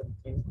కానీ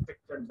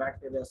ఇన్ఫెక్ట్ ఇన్ఫెక్టెడ్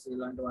బ్యాక్టీరియాస్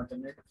ఇలాంటి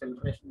వాటిని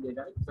ఫిల్టరేషన్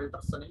చేయడానికి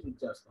ఫిల్టర్స్ అనేవి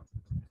యూజ్ చేస్తాం.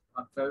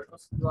 ఆ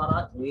ఫిల్టర్స్ ద్వారా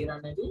ఎయిర్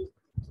అనేది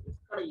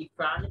ఇక్కడ ఈ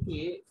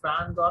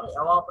ఫ్యాన్ ద్వారా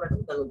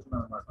ఎవాపరేటింగ్ జరుగుతుంది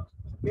అనమాట.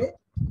 ఓకే,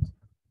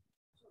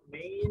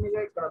 మెయిన్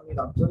గా ఇక్కడ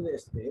మీరు అబ్జర్వ్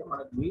చేస్తే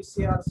మనకి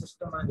విసిఆర్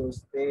సిస్టమ్ అనేది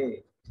వస్తే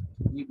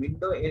ఈ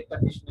window air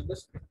conditioner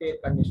split air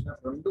conditioner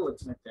రెండు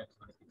వచ్చినట్టే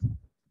మనకి.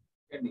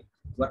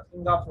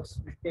 Working of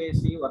split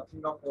AC,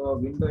 working of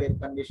window air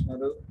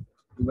conditioner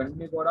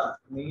ఇవన్నీ కూడా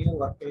మెయిన్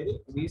వర్క్ అయ్యేది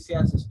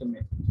VCR system.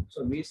 So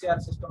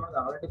VCR system అనేది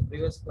ఆల్రెడీ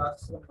ప్రీవియస్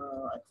క్లాస్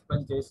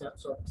ఎక్స్ప్లెయిన్ చేశాను.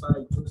 సో ఒకసారి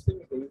చూస్తే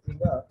మీకు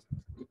ఈజీగా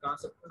ఈ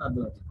కాన్సెప్ట్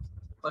అర్థమవుతుంది.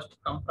 ఫస్ట్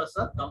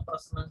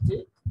కంప్రెసర్ నుంచి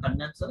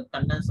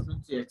కండెన్సర్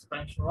నుంచి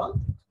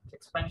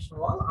ఎక్స్పాన్షన్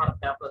వాల్ ఆర్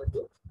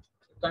క్యాపిలరీ,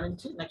 ఇక్కడ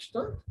నుంచి నెక్స్ట్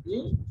ఈ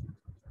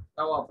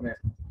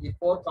ఎవాపరేటర్, ఈ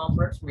 4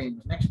 కాంపోనెంట్స్ మెయిన్.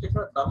 నెక్స్ట్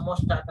ఇక్కడ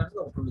థర్మోస్టాట్ అనేది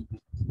ఒకటి ఉంది.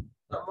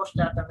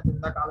 థర్మోస్టాట్ అనేది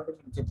ఇందాక ఆల్రెడీ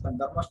మీకు చెప్పాను.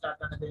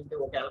 థర్మోస్టాట్ అనేది ఏంటి,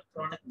 ఒక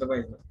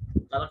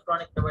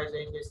ఎలక్ట్రానిక్ డివైస్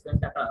ఏం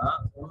చేస్తుందంటే అక్కడ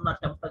ఉన్న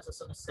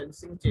టెంపరేచర్స్ ని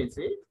సెన్సింగ్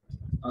చేసి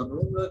ఆ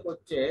రూమ్ లోకి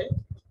వచ్చే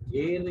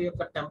ఎయిర్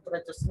యొక్క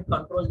టెంపరేచర్స్ ని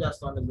కంట్రోల్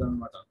చేస్తూ ఉంటుంది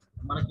అనమాట.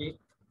 మనకి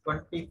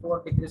 24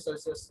 డిగ్రీ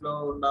సెల్సియస్ లో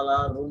ఉండాలా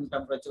రూమ్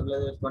టెంపరేచర్,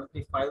 లేదా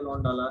 25 లో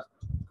ఉండాలా,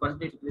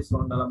 20 degrees లో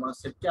ఉండాలా, మనం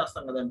సెట్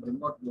చేస్తాం కదండి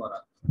రిమోట్ ద్వారా.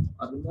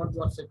 ఆ రిమోట్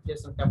ద్వారా సెట్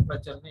చేసిన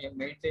టెంపరేచర్ ని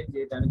మెయింటైన్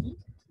చేయడానికి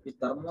ఈ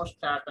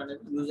థర్మోస్టాట్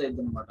అనేది యూజ్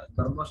అవుతుంది అనమాట.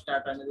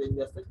 థర్మోస్టాట్ అనేది ఏం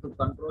చేస్తే to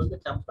control the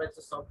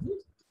temperatures of the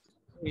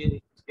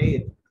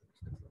air.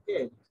 Okay,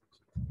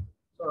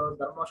 so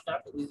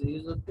thermostat is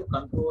used to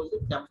control the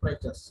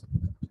temperatures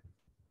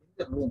in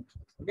the room.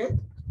 Okay,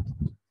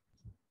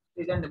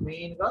 ఇదండి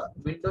మెయిన్ గా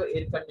window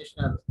air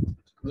conditioner,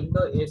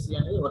 window AC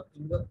అనేది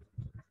వర్కింగ్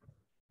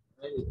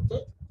అనేది.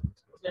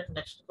 ఓకే,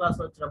 నెక్స్ట్ క్లాస్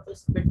వచ్చినప్పుడు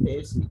split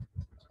AC.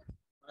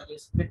 మనకి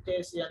split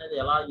AC అనేది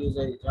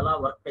ఎలా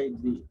work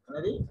అయ్యింది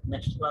అనేది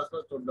నెక్స్ట్ క్లాస్ లో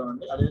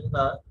చూద్దామండి.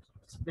 అదేవిధంగా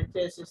స్ప్లిట్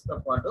ఏసీస్ తో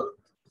పాటు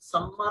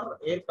సమ్మర్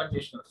ఎయిర్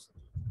కండిషనర్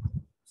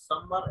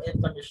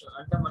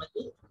అంటే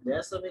మనకి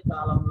వేసవి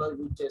కాలంలో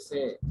యూజ్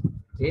చేసే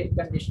ఎయిర్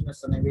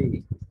కండిషనర్స్ అనేవి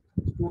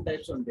 2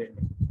 టైప్స్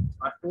ఉంటాయండి.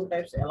 ఆ 2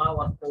 టైప్స్ ఎలా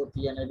వర్క్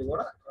అవుతాయి అనేది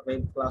కూడా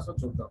రేపు క్లాస్ లో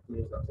చూద్దాం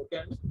క్లియర్గా. ఓకే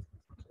అండి,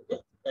 ఓకే,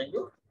 థ్యాంక్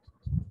యూ.